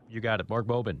 Take care. You got it. Mark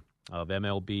Bobin of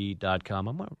MLB.com.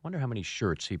 I wonder how many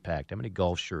shirts he packed. How many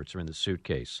golf shirts are in the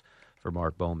suitcase for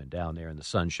Mark Bowman down there in the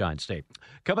Sunshine State.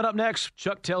 Coming up next,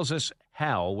 Chuck tells us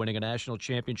how winning a national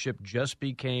championship just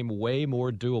became way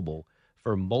more doable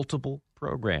for multiple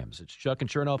programs. It's Chuck and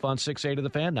Chernoff on 680 The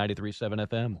Fan, 93.7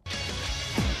 FM.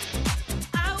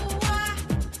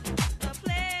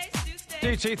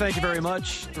 DT, thank you very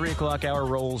much. 3 o'clock hour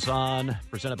rolls on.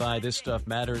 Presented by This Stuff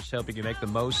Matters, helping you make the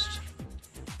most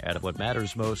out of what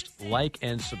matters most. Like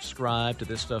and subscribe to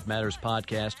This Stuff Matters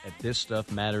podcast at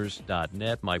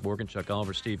thisstuffmatters.net. Mike Morgan, Chuck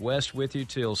Oliver, Steve West with you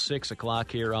till 6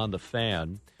 o'clock here on The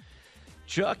Fan.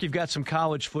 Chuck, you've got some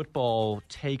college football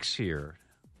takes here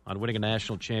on winning a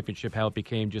national championship, how it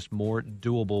became just more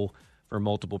doable for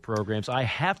multiple programs. I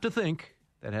have to think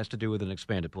that has to do with an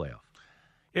expanded playoff.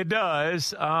 It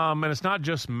does, and it's not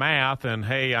just math and,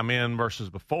 hey, I'm in versus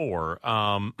before,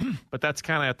 but that's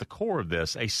kind of at the core of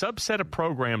this. A subset of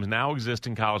programs now exist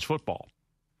in college football,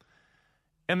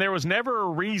 and there was never a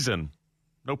reason,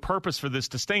 no purpose for this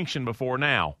distinction before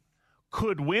now.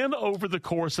 Could win over the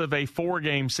course of a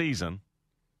 4-game season,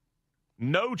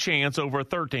 no chance over a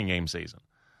 13-game season.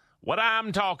 What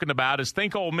I'm talking about is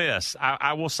think Ole Miss.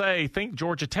 I will say think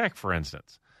Georgia Tech, for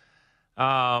instance.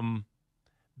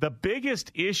 The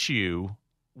biggest issue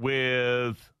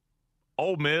with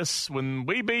Ole Miss, when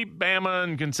we beat Bama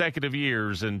in consecutive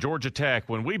years, and Georgia Tech,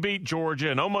 when we beat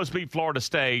Georgia and almost beat Florida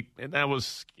State, and that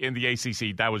was in the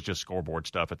ACC, that was just scoreboard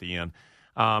stuff at the end,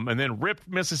 and then ripped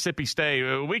Mississippi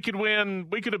State. We could win.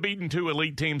 We could have beaten 2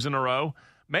 elite teams in a row,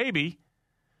 maybe.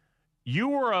 you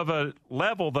were of a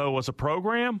level, though, as a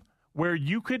program where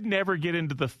you could never get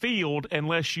into the field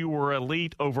unless you were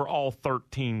elite over all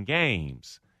 13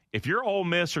 games. If you're Ole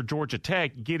Miss or Georgia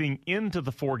Tech, getting into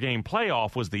the 4-game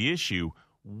playoff was the issue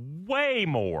way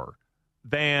more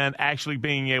than actually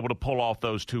being able to pull off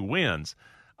those 2 wins.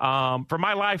 For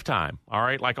my lifetime, all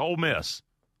right, like Ole Miss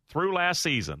through last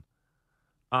season,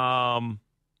 Ole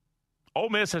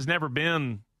Miss has never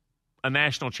been a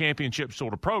national championship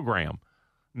sort of program.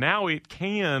 Now it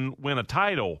can win a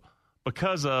title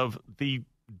because of the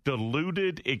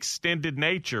diluted, extended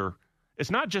nature.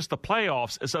 It's not just the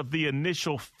playoffs, it's of the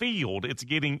initial field. It's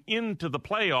getting into the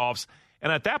playoffs.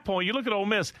 And at that point, you look at Ole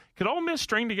Miss. Could Ole Miss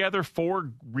string together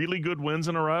 4 really good wins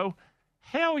in a row?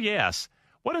 Hell yes.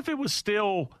 What if it was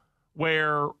still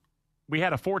where we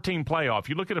had a 14 playoff?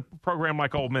 You look at a program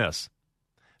like Ole Miss.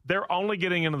 They're only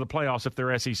getting into the playoffs if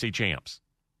they're SEC champs.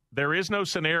 There is no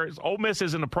scenario. Ole Miss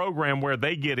isn't a program where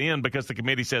they get in because the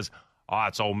committee says, oh,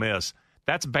 it's Ole Miss.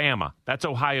 That's Bama. That's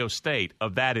Ohio State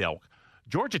of that ilk.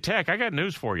 Georgia Tech, I got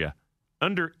news for you.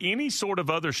 Under any sort of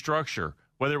other structure,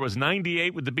 whether it was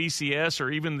 98 with the BCS or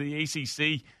even the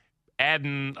ACC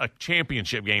adding a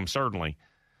championship game, certainly,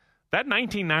 that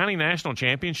 1990 national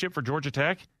championship for Georgia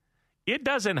Tech, it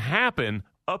doesn't happen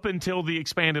up until the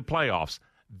expanded playoffs.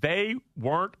 They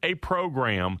weren't a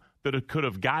program that could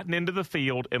have gotten into the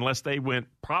field unless they went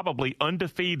probably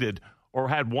undefeated or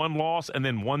had 1 loss and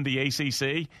then won the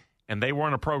ACC, and they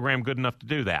weren't a program good enough to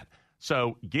do that.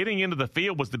 So getting into the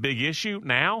field was the big issue.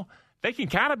 Now they can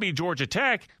kind of be Georgia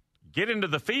Tech, get into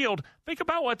the field. Think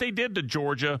about what they did to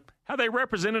Georgia, how they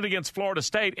represented against Florida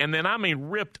State, and then,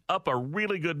 ripped up a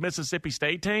really good Mississippi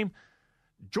State team.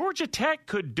 Georgia Tech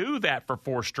could do that for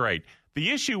 4 straight.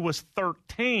 The issue was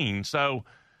 13. So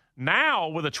now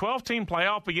with a 12-team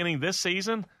playoff beginning this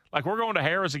season, like we're going to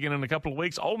Harris again in a couple of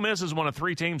weeks, Ole Miss is one of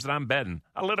 3 teams that I'm betting.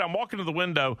 I'm walking to the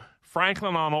window,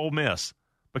 Franklin on Ole Miss,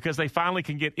 because they finally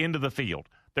can get into the field.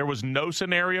 There was no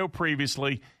scenario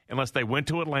previously unless they went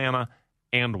to Atlanta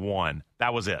and won.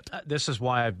 That was it. This is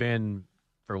why I've been,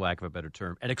 for lack of a better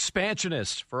term, an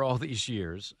expansionist for all these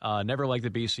years. Never liked the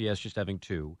BCS just having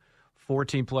 2.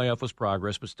 14 playoff was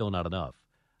progress, but still not enough.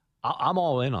 I'm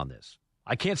all in on this.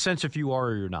 I can't sense if you are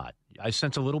or you're not. I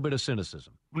sense a little bit of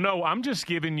cynicism. No, I'm just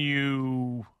giving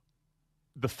you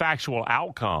the factual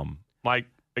outcome. Like,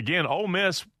 again, Ole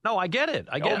Miss. No, I get it.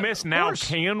 Ole Miss now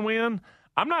can win.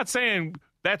 I'm not saying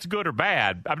that's good or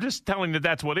bad. I'm just telling you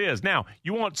that's what is. Now,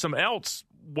 you want some else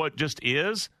what just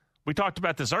is. We talked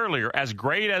about this earlier. As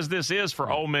great as this is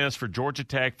for Ole Miss, for Georgia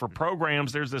Tech, for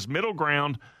programs, there's this middle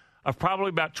ground of probably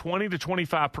about 20 to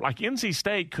 25. Like NC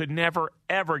State could never,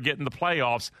 ever get in the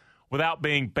playoffs without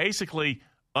being basically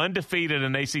undefeated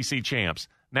and ACC champs.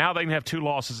 Now they can have 2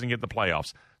 losses and get the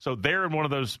playoffs. So they're in one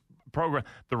of those programs.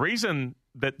 The reason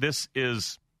that this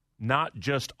is not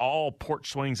just all porch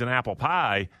swings and apple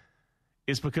pie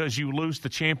is because you lose the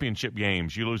championship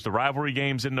games. You lose the rivalry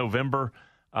games in November.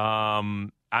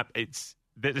 It's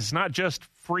not just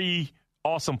free,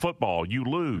 awesome football. You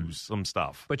lose some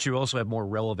stuff. But you also have more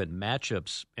relevant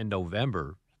matchups in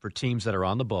November for teams that are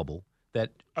on the bubble.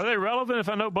 Are they relevant if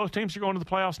I know both teams are going to the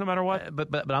playoffs no matter what?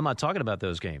 But I'm not talking about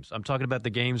those games. I'm talking about the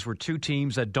games where 2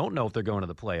 teams that don't know if they're going to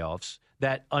the playoffs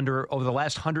that over the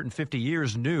last 150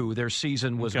 years knew their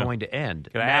season was going to end.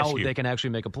 Now they can actually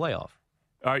make a playoff.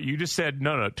 You just said,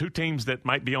 no, 2 teams that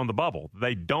might be on the bubble.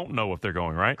 They don't know if they're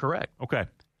going, right? Correct. Okay.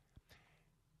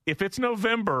 If it's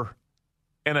November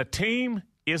and a team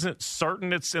isn't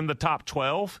certain it's in the top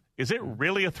 12, is it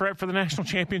really a threat for the national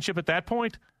championship at that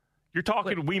point? You're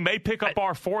talking we may pick up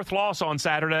our 4th loss on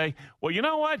Saturday. Well, you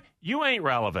know what? You ain't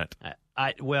relevant.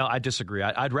 I disagree.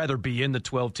 I'd rather be in the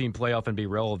 12-team playoff and be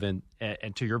relevant.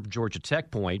 And to your Georgia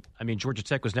Tech point, Georgia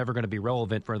Tech was never going to be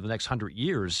relevant for the next 100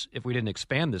 years if we didn't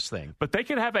expand this thing. But they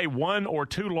could have a 1 or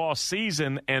 2 loss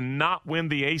season and not win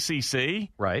the ACC.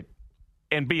 Right.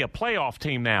 And be a playoff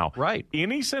team now. Right.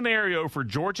 Any scenario for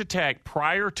Georgia Tech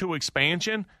prior to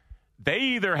expansion, they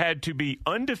either had to be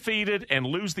undefeated and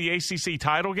lose the ACC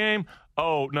title game.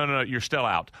 Oh, no, you're still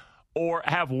out. Or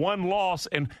have 1 loss,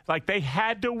 and they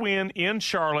had to win in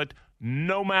Charlotte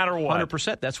no matter what.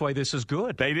 100%. That's why this is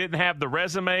good. They didn't have the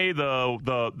resume,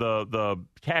 the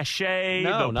cachet,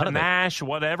 the panache,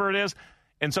 whatever it is.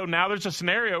 And so now there's a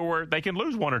scenario where they can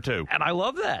lose 1 or 2. And I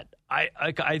love that. I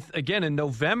again, in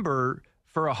November,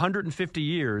 for 150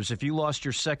 years, if you lost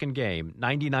your second game,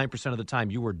 99% of the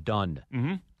time you were done.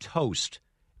 Mm-hmm. Toast.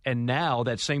 And now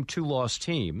that same 2-loss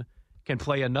team can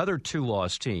play another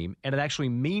 2-loss team, and it actually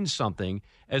means something,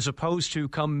 as opposed to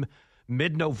come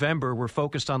mid-November, we're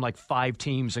focused on 5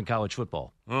 teams in college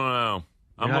football. Oh,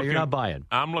 no. You're not buying.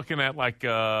 I'm looking at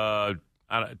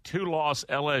 2-loss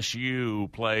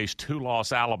LSU plays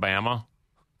 2-loss Alabama.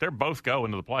 They're both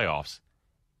going to the playoffs.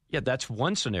 Yeah, that's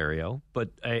one scenario. But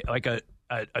a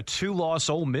 2-loss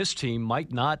Ole Miss team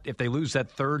might not, if they lose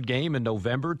that third game in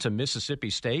November to Mississippi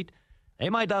State, they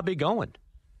might not be going.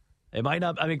 They might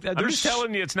not. I mean, I'm just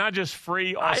telling you, it's not just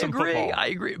free, awesome football. I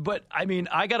agree. But, I mean,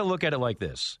 I got to look at it like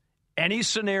this. Any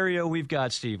scenario we've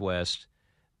got, Steve West,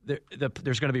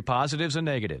 there's going to be positives and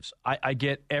negatives. I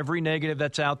get every negative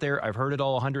that's out there. I've heard it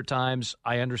all 100 times.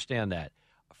 I understand that.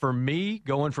 For me,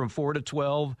 going from 4 to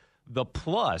 12, the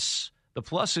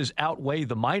pluses outweigh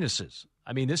the minuses.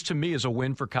 I mean, this to me is a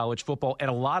win for college football and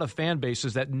a lot of fan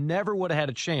bases that never would have had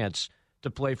a chance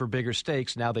to play for bigger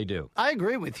stakes. Now they do. I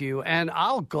agree with you, and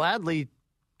I'll gladly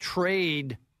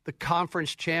trade the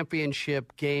conference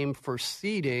championship game for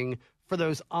seeding for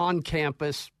those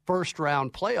on-campus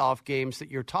first-round playoff games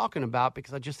that you're talking about,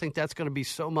 because I just think that's going to be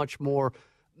so much more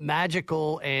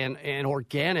magical and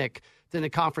organic than the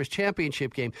conference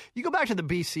championship game. You go back to the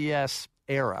BCS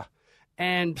era,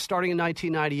 and starting in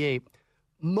 1998,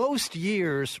 most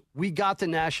years we got the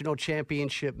national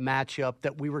championship matchup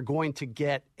that we were going to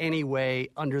get anyway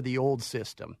under the old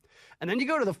system. And then you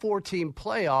go to the 4-team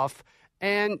playoff,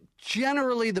 and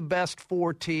generally the best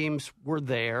 4 teams were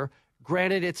there.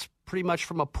 Granted, it's pretty much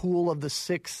from a pool of the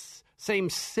same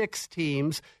 6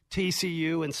 teams,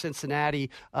 TCU and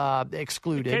Cincinnati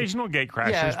excluded. Occasional gate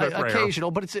crashers, but rare. Occasional,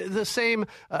 but it's the same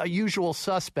usual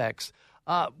suspects.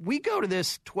 We go to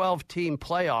this 12-team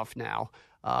playoff now,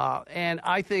 and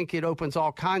I think it opens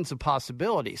all kinds of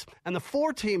possibilities. And the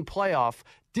 4-team playoff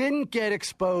didn't get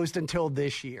exposed until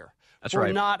this year. That's for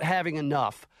right. not having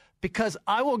enough. Because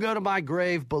I will go to my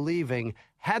grave believing,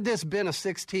 had this been a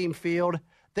 6-team field,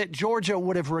 that Georgia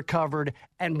would have recovered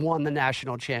and won the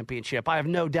national championship. I have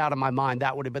no doubt in my mind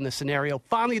that would have been the scenario.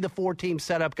 Finally, the 4-team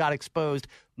setup got exposed.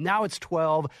 Now it's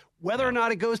 12. Whether or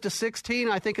not it goes to 16,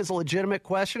 I think is a legitimate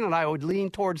question, and I would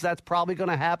lean towards that's probably going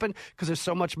to happen because there's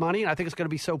so much money, and I think it's going to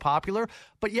be so popular.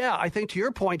 But, yeah, I think to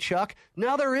your point, Chuck,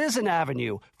 now there is an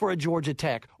avenue for a Georgia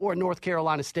Tech or a North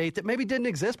Carolina State that maybe didn't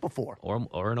exist before.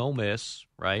 Or an Ole Miss,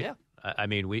 right? Yeah. I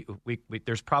mean, we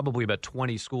there's probably about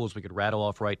 20 schools we could rattle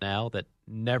off right now that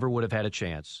never would have had a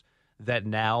chance, that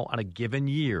now on a given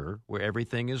year where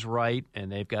everything is right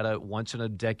and they've got a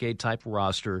once-in-a-decade type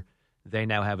roster, they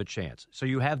now have a chance. So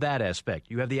you have that aspect.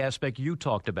 You have the aspect you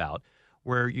talked about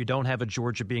where you don't have a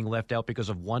Georgia being left out because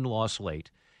of one loss late.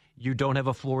 You don't have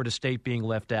a Florida State being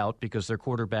left out because their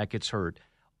quarterback gets hurt.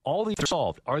 All these are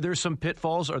solved. Are there some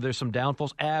pitfalls? Are there some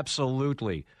downfalls?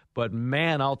 Absolutely. But,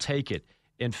 man, I'll take it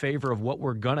in favor of what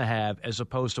we're going to have as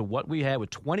opposed to what we had with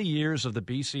 20 years of the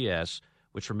BCS,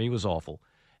 which for me was awful,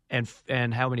 and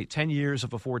how many 10 years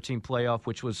of a 4-team playoff,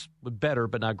 which was better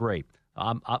but not great.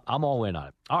 I'm all in on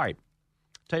it. All right.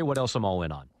 Tell you what else I'm all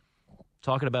in on.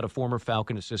 Talking about a former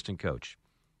Falcon assistant coach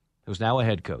who's now a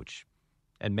head coach,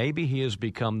 and maybe he has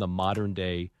become the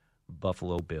modern-day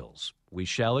Buffalo Bills. We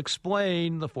shall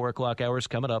explain. The 4 o'clock hour is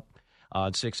coming up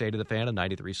on 680 The Fan and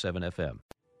 93.7 FM.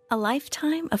 A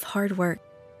lifetime of hard work.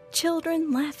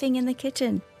 Children laughing in the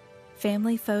kitchen.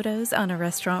 Family photos on a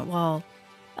restaurant wall.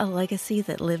 A legacy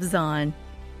that lives on.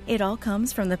 It all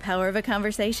comes from the power of a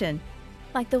conversation.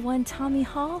 Like the one Tommy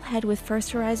Hall had with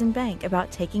First Horizon Bank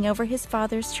about taking over his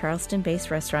father's Charleston-based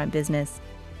restaurant business.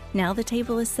 Now the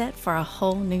table is set for a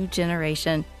whole new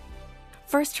generation.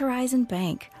 First Horizon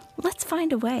Bank. Let's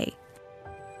find a way.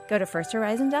 Go to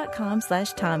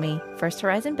firsthorizon.com/Tommy. First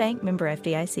Horizon Bank, member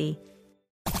FDIC.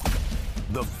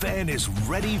 The Fan is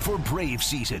ready for Brave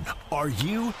season. Are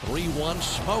you? 3-1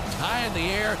 smoked high in the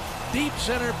air, deep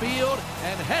center field,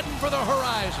 and heading for the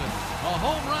horizon. A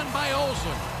home run by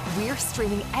Olsen. We're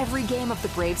streaming every game of the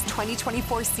Braves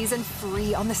 2024 season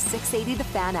free on the 680 The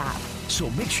Fan app. So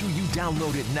make sure you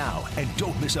download it now and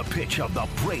don't miss a pitch of the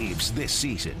Braves this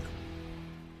season.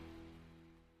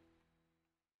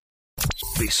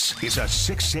 This is a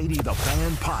 680 The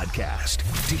Fan podcast.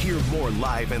 To hear more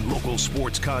live and local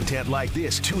sports content like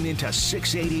this, tune into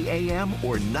 680 AM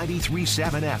or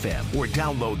 93.7 FM or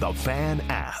download the Fan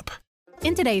app.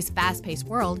 In today's fast-paced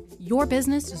world, your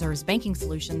business deserves banking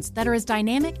solutions that are as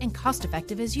dynamic and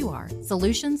cost-effective as you are.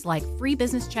 Solutions like free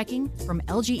business checking from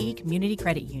LGE Community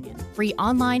Credit Union, free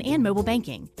online and mobile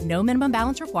banking, no minimum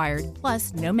balance required,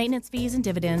 plus no maintenance fees and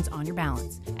dividends on your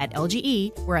balance. At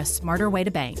LGE, we're a smarter way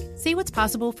to bank. See what's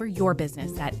possible for your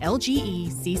business at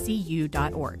lgeccu.org.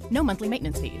 No monthly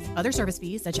maintenance fees. Other service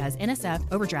fees such as NSF,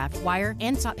 overdraft, wire,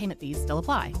 and stop payment fees still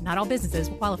apply. Not all businesses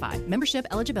will qualify. Membership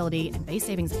eligibility and base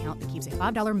savings account that keeps a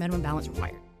 $5 minimum balance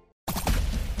required.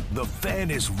 The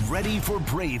Fan is ready for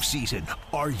Brave season.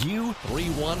 Are you?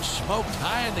 3-1 smoked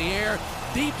high in the air,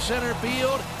 deep center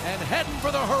field, and heading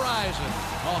for the horizon.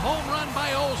 A home run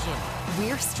by Olsen.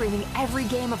 We're streaming every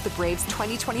game of the Braves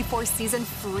 2024 season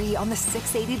free on the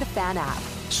 680 The Fan app.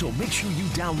 So make sure you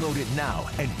download it now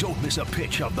and don't miss a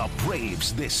pitch of the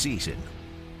Braves this season.